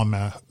small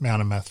amount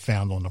of meth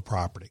found on the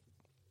property.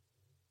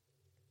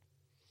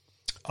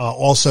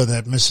 Also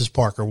that Mrs.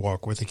 Parker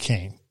walked with a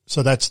cane.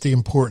 So that's the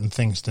important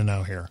things to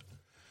know here.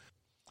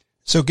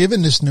 So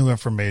given this new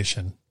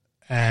information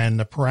and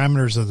the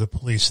parameters of the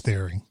police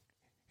theory,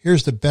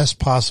 here's the best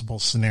possible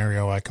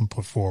scenario I can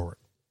put forward.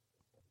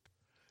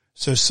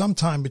 So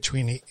sometime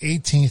between the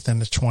 18th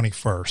and the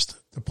 21st,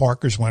 the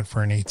Parkers went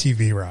for an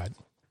ATV ride.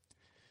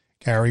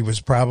 Gary was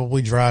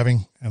probably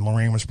driving and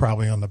Lorraine was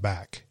probably on the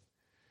back.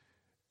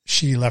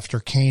 She left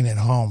her cane at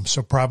home,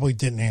 so probably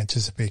didn't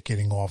anticipate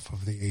getting off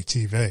of the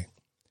ATV.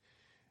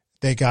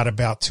 They got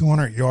about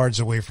 200 yards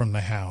away from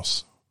the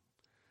house.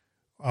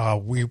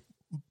 We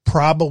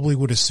probably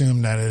would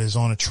assume that it is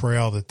on a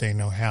trail that they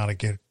know how to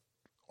get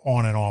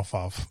on and off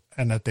of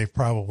and that they've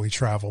probably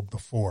traveled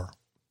before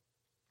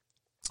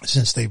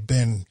since they've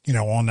been,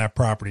 on that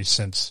property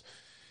since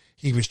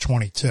he was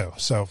 22.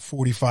 So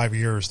 45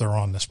 years they're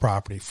on this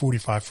property,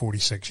 45,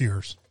 46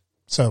 years.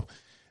 So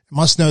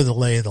must know the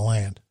lay of the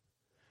land.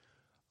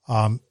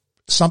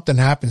 Something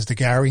happens to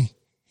Gary.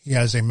 He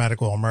has a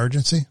medical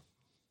emergency.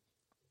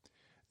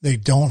 They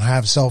don't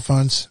have cell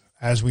phones,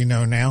 as we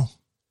know now.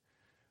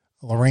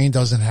 Lorraine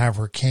doesn't have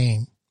her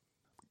cane.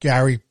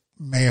 Gary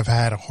may have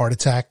had a heart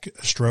attack,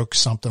 a stroke,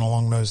 something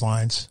along those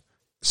lines.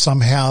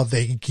 Somehow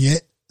they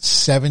get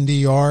 70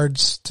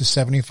 yards to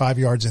 75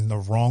 yards in the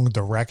wrong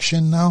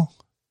direction, though.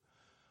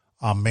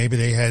 Maybe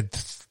they had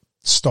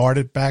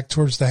started back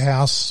towards the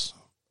house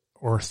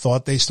or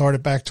thought they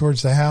started back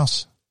towards the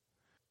house.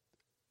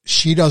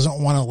 She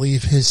doesn't want to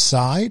leave his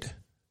side.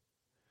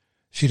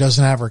 She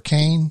doesn't have her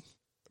cane.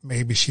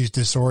 Maybe she's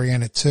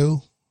disoriented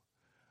too.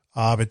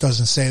 It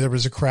doesn't say there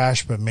was a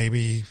crash, but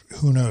maybe,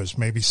 who knows,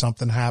 maybe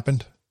something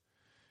happened.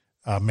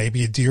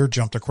 Maybe a deer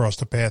jumped across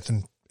the path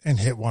and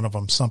hit one of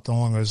them, something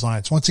along those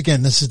lines. Once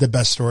again, this is the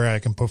best story I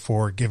can put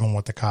forward given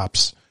what the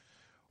cops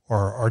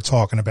are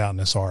talking about in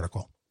this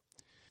article.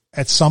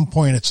 At some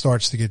point, it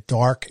starts to get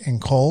dark and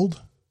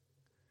cold,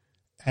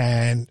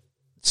 and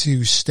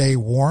to stay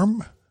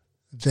warm,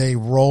 they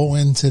roll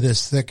into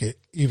this thicket,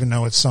 even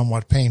though it's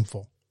somewhat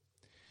painful.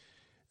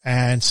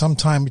 And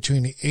sometime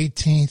between the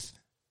 18th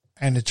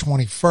and the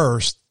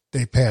 21st,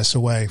 they pass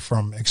away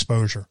from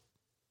exposure.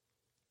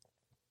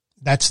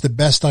 That's the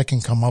best I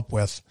can come up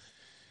with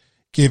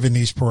given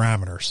these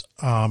parameters.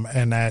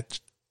 And that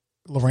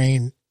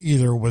Lorraine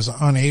either was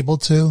unable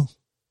to,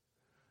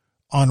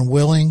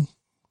 unwilling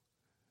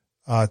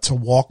to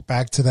walk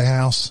back to the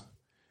house,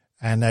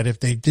 and that if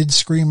they did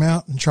scream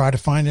out and try to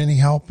find any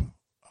help,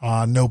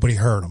 nobody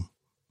heard them.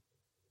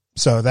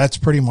 So that's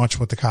pretty much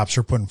what the cops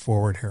are putting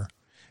forward here.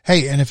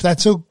 Hey, and if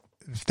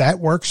that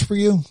works for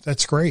you,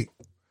 that's great.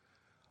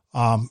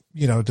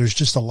 There's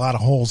just a lot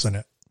of holes in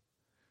it.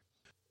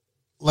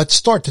 Let's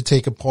start to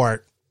take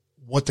apart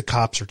what the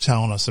cops are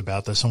telling us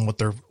about this and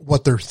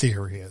what their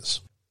theory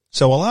is.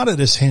 So a lot of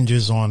this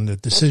hinges on the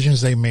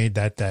decisions they made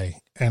that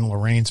day and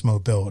Lorraine's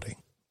mobility.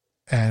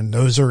 And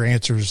those are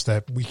answers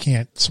that we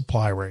can't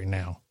supply right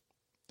now.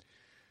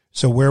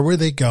 So where were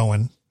they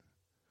going?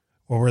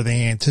 What were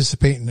they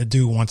anticipating to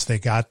do once they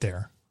got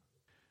there?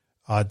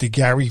 Did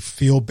Gary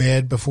feel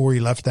bad before he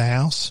left the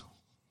house?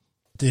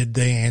 Did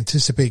they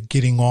anticipate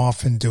getting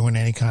off and doing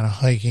any kind of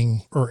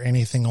hiking or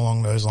anything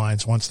along those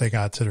lines once they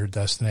got to their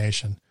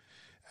destination?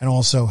 And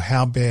also,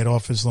 how bad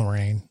off is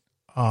Lorraine?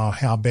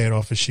 How bad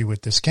off is she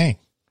with this cane?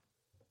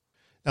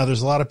 Now,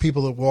 there's a lot of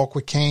people that walk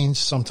with canes.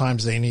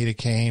 Sometimes they need a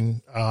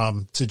cane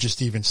to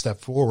just even step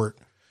forward.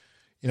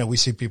 We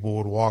see people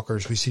with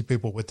walkers. We see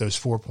people with those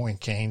 4-point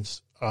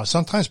canes.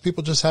 Sometimes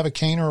people just have a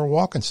cane or a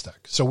walking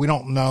stick. So we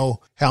don't know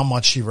how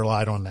much she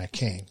relied on that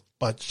cane,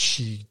 but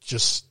she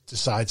just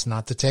decides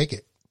not to take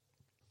it.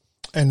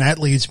 And that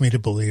leads me to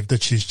believe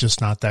that she's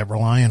just not that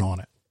reliant on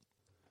it.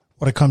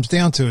 What it comes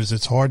down to is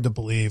it's hard to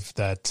believe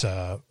that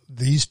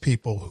these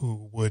people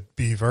who would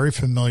be very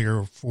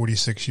familiar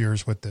 46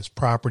 years with this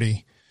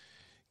property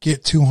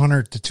get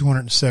 200 to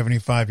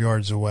 275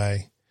 yards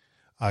away.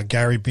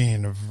 Gary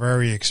being a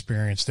very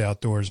experienced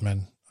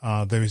outdoorsman.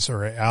 Those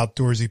are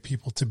outdoorsy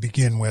people to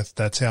begin with.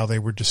 That's how they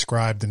were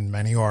described in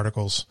many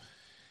articles.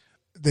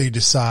 They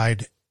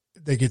decide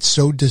they get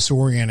so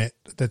disoriented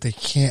that they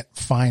can't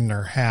find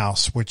their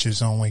house, which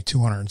is only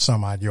 200 and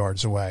some odd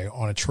yards away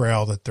on a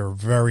trail that they're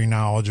very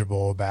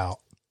knowledgeable about.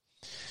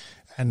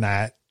 And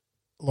that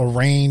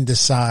Lorraine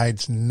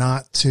decides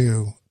not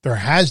to, there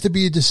has to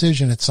be a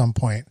decision at some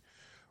point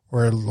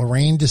where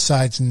Lorraine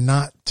decides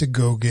not to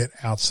go get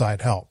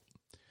outside help.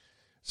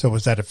 So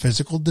was that a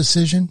physical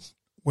decision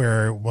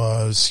where it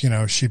was,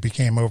 she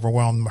became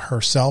overwhelmed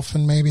herself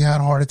and maybe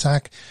had a heart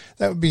attack?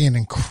 That would be an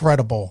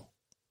incredible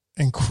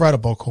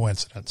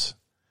coincidence.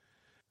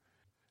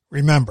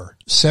 Remember,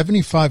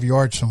 75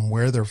 yards from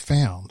where they're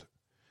found,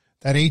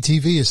 that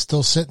ATV is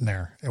still sitting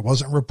there. It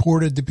wasn't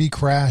reported to be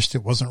crashed.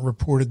 It wasn't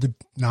reported to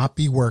not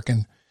be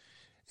working.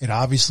 It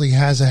obviously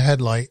has a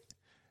headlight.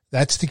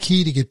 That's the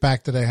key to get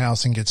back to the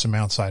house and get some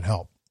outside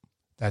help.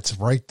 That's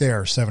right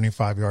there,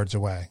 75 yards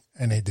away.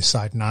 And they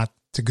decide not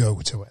to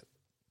go to it.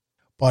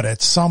 But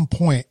at some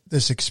point,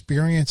 this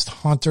experienced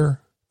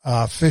hunter,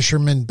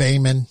 fisherman,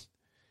 bayman,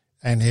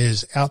 and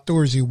his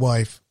outdoorsy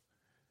wife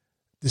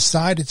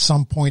decide at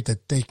some point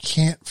that they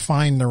can't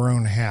find their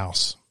own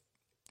house,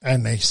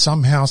 and they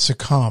somehow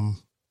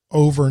succumb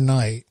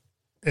overnight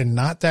in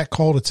not that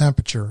cold of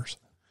temperatures,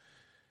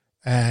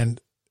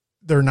 and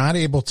they're not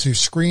able to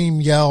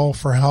scream, yell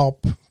for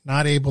help,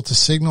 not able to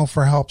signal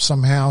for help.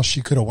 Somehow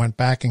she could have went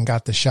back and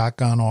got the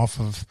shotgun off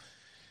of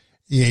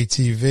the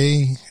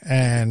ATV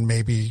and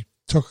maybe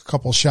took a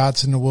couple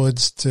shots in the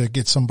woods to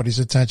get somebody's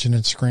attention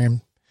and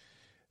scream.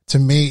 To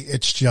me,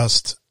 it's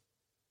just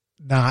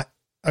not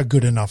a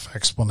good enough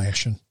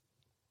explanation.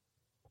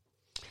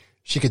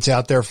 She gets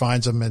out there,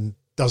 finds them, and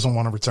doesn't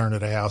want to return to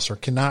the house or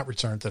cannot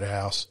return to the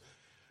house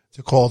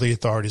to call the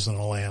authorities on a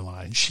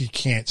landline. She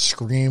can't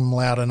scream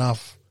loud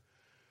enough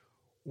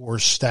or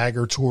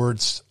stagger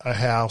towards a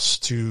house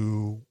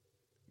to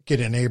get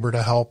a neighbor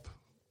to help.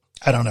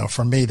 I don't know.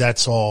 For me,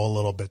 that's all a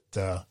little bit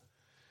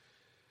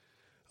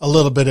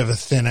of a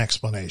thin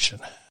explanation.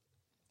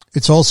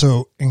 It's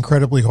also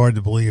incredibly hard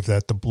to believe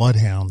that the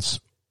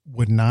bloodhounds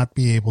would not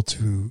be able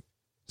to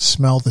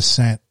smell the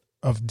scent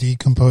of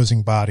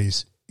decomposing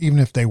bodies, even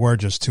if they were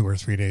just 2 or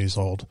 3 days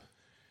old,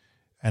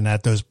 and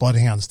that those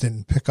bloodhounds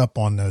didn't pick up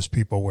on those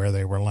people where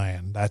they were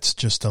laying. That's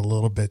just a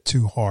little bit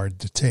too hard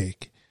to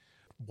take.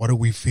 What are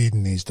we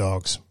feeding these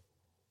dogs?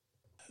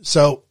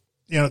 So,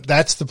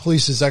 that's the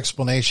police's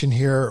explanation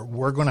here.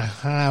 We're going to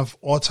have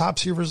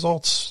autopsy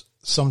results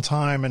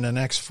sometime in the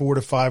next 4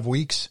 to 5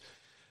 weeks.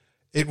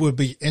 It would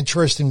be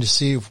interesting to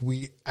see if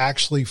we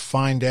actually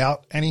find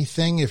out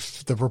anything,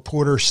 if the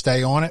reporters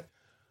stay on it.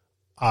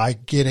 I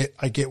get it.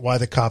 I get why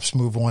the cops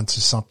move on to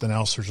something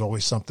else. There's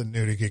always something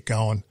new to get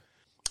going.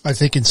 I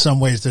think in some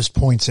ways this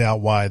points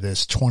out why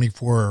this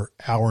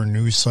 24-hour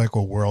news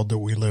cycle world that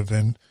we live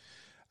in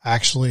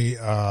actually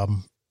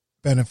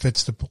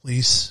benefits the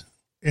police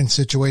in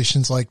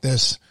situations like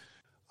this.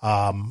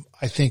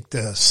 I think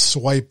the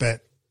swipe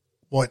at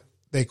what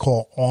they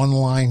call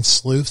online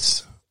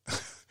sleuths,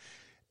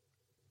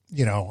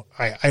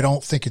 I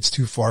don't think it's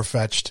too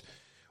far-fetched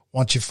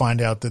once you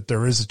find out that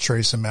there is a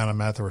trace amount of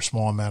meth or a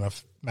small amount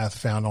of meth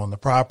found on the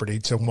property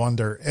to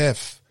wonder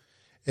if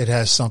it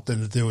has something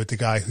to do with the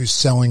guy who's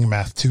selling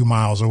meth 2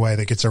 miles away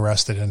that gets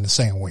arrested in the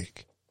same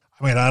week.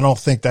 I mean, I don't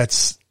think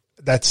that's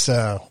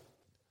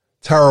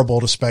terrible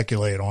to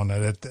speculate on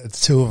it. The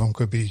two of them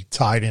could be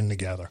tied in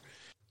together.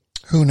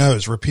 Who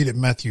knows? Repeated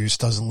meth use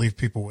doesn't leave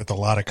people with a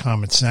lot of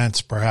common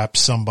sense.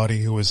 Perhaps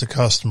somebody who was a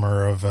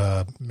customer of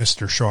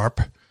Mr. Sharp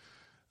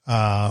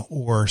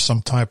or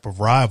some type of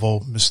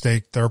rival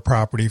mistake their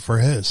property for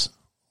his,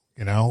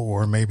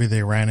 or maybe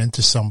they ran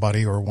into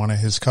somebody or one of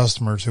his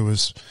customers who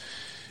was,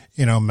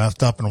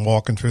 methed up and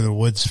walking through the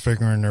woods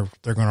figuring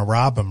they're going to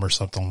rob him or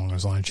something along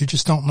those lines. You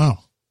just don't know.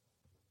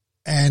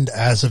 And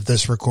as of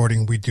this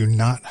recording, we do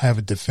not have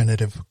a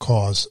definitive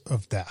cause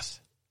of death.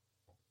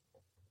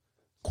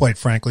 Quite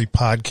frankly,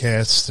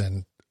 podcasts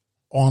and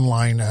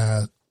online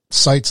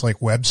sites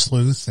like Web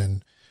Sleuth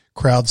and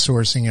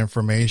crowdsourcing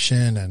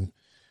information and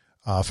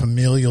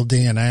familial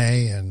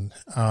DNA and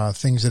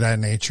things of that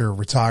nature,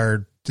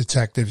 retired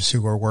detectives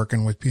who are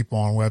working with people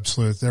on Web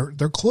Sleuth,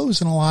 they're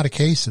closing a lot of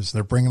cases.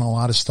 They're bringing a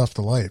lot of stuff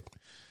to light.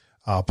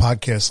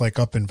 Podcasts like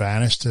Up and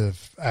Vanished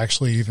have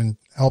actually even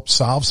helped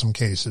solve some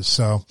cases.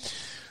 So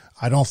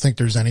I don't think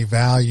there's any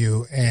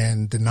value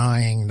in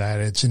denying that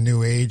it's a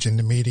new age in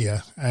the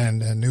media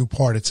and a new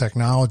part of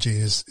technology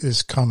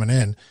is coming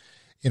in.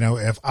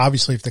 If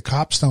the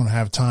cops don't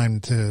have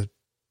time to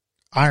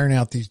iron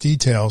out these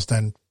details,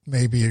 then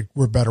maybe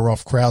we're better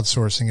off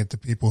crowdsourcing it to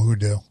people who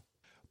do.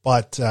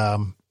 But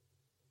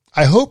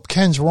I hope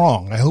Ken's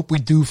wrong. I hope we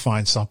do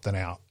find something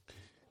out.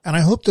 And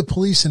I hope the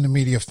police and the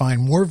media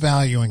find more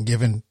value in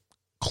giving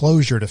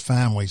closure to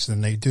families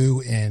than they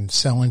do in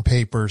selling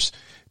papers,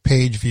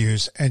 page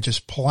views, and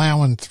just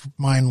plowing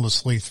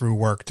mindlessly through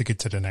work to get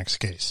to the next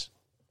case.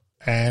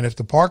 And if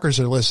the Parkers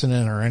are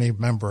listening or any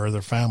member of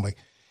their family,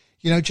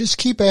 just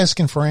keep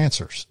asking for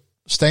answers.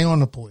 Stay on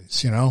the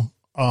police,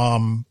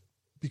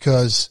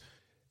 because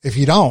if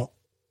you don't,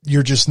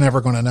 you're just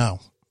never going to know.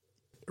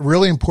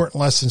 Really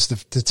important lessons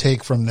to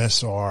take from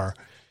this are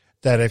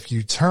that if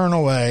you turn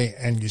away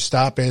and you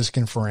stop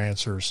asking for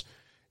answers,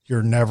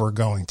 you're never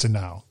going to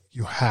know.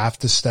 You have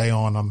to stay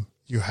on them.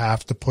 You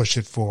have to push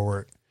it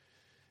forward,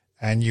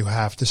 and you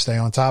have to stay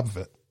on top of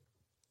it.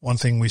 One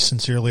thing we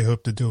sincerely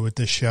hope to do with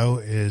this show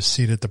is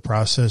see that the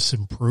process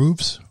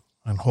improves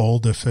and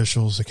hold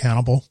officials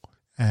accountable.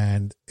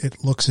 And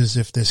it looks as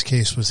if this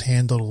case was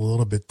handled a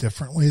little bit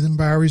differently than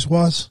Barry's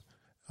was.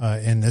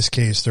 In this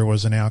case, there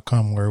was an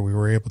outcome where we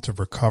were able to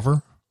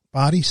recover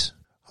bodies.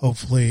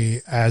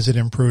 Hopefully, as it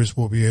improves,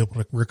 we'll be able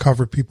to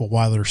recover people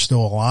while they're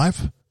still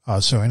alive.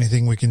 So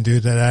anything we can do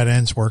to that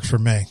end works for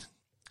me.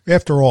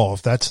 After all,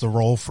 if that's the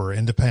role for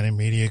independent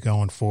media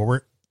going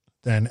forward,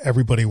 then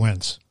everybody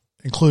wins,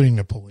 including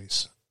the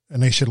police.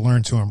 And they should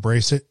learn to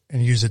embrace it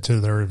and use it to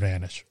their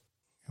advantage.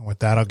 And with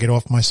that, I'll get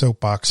off my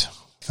soapbox.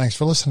 Thanks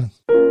for listening.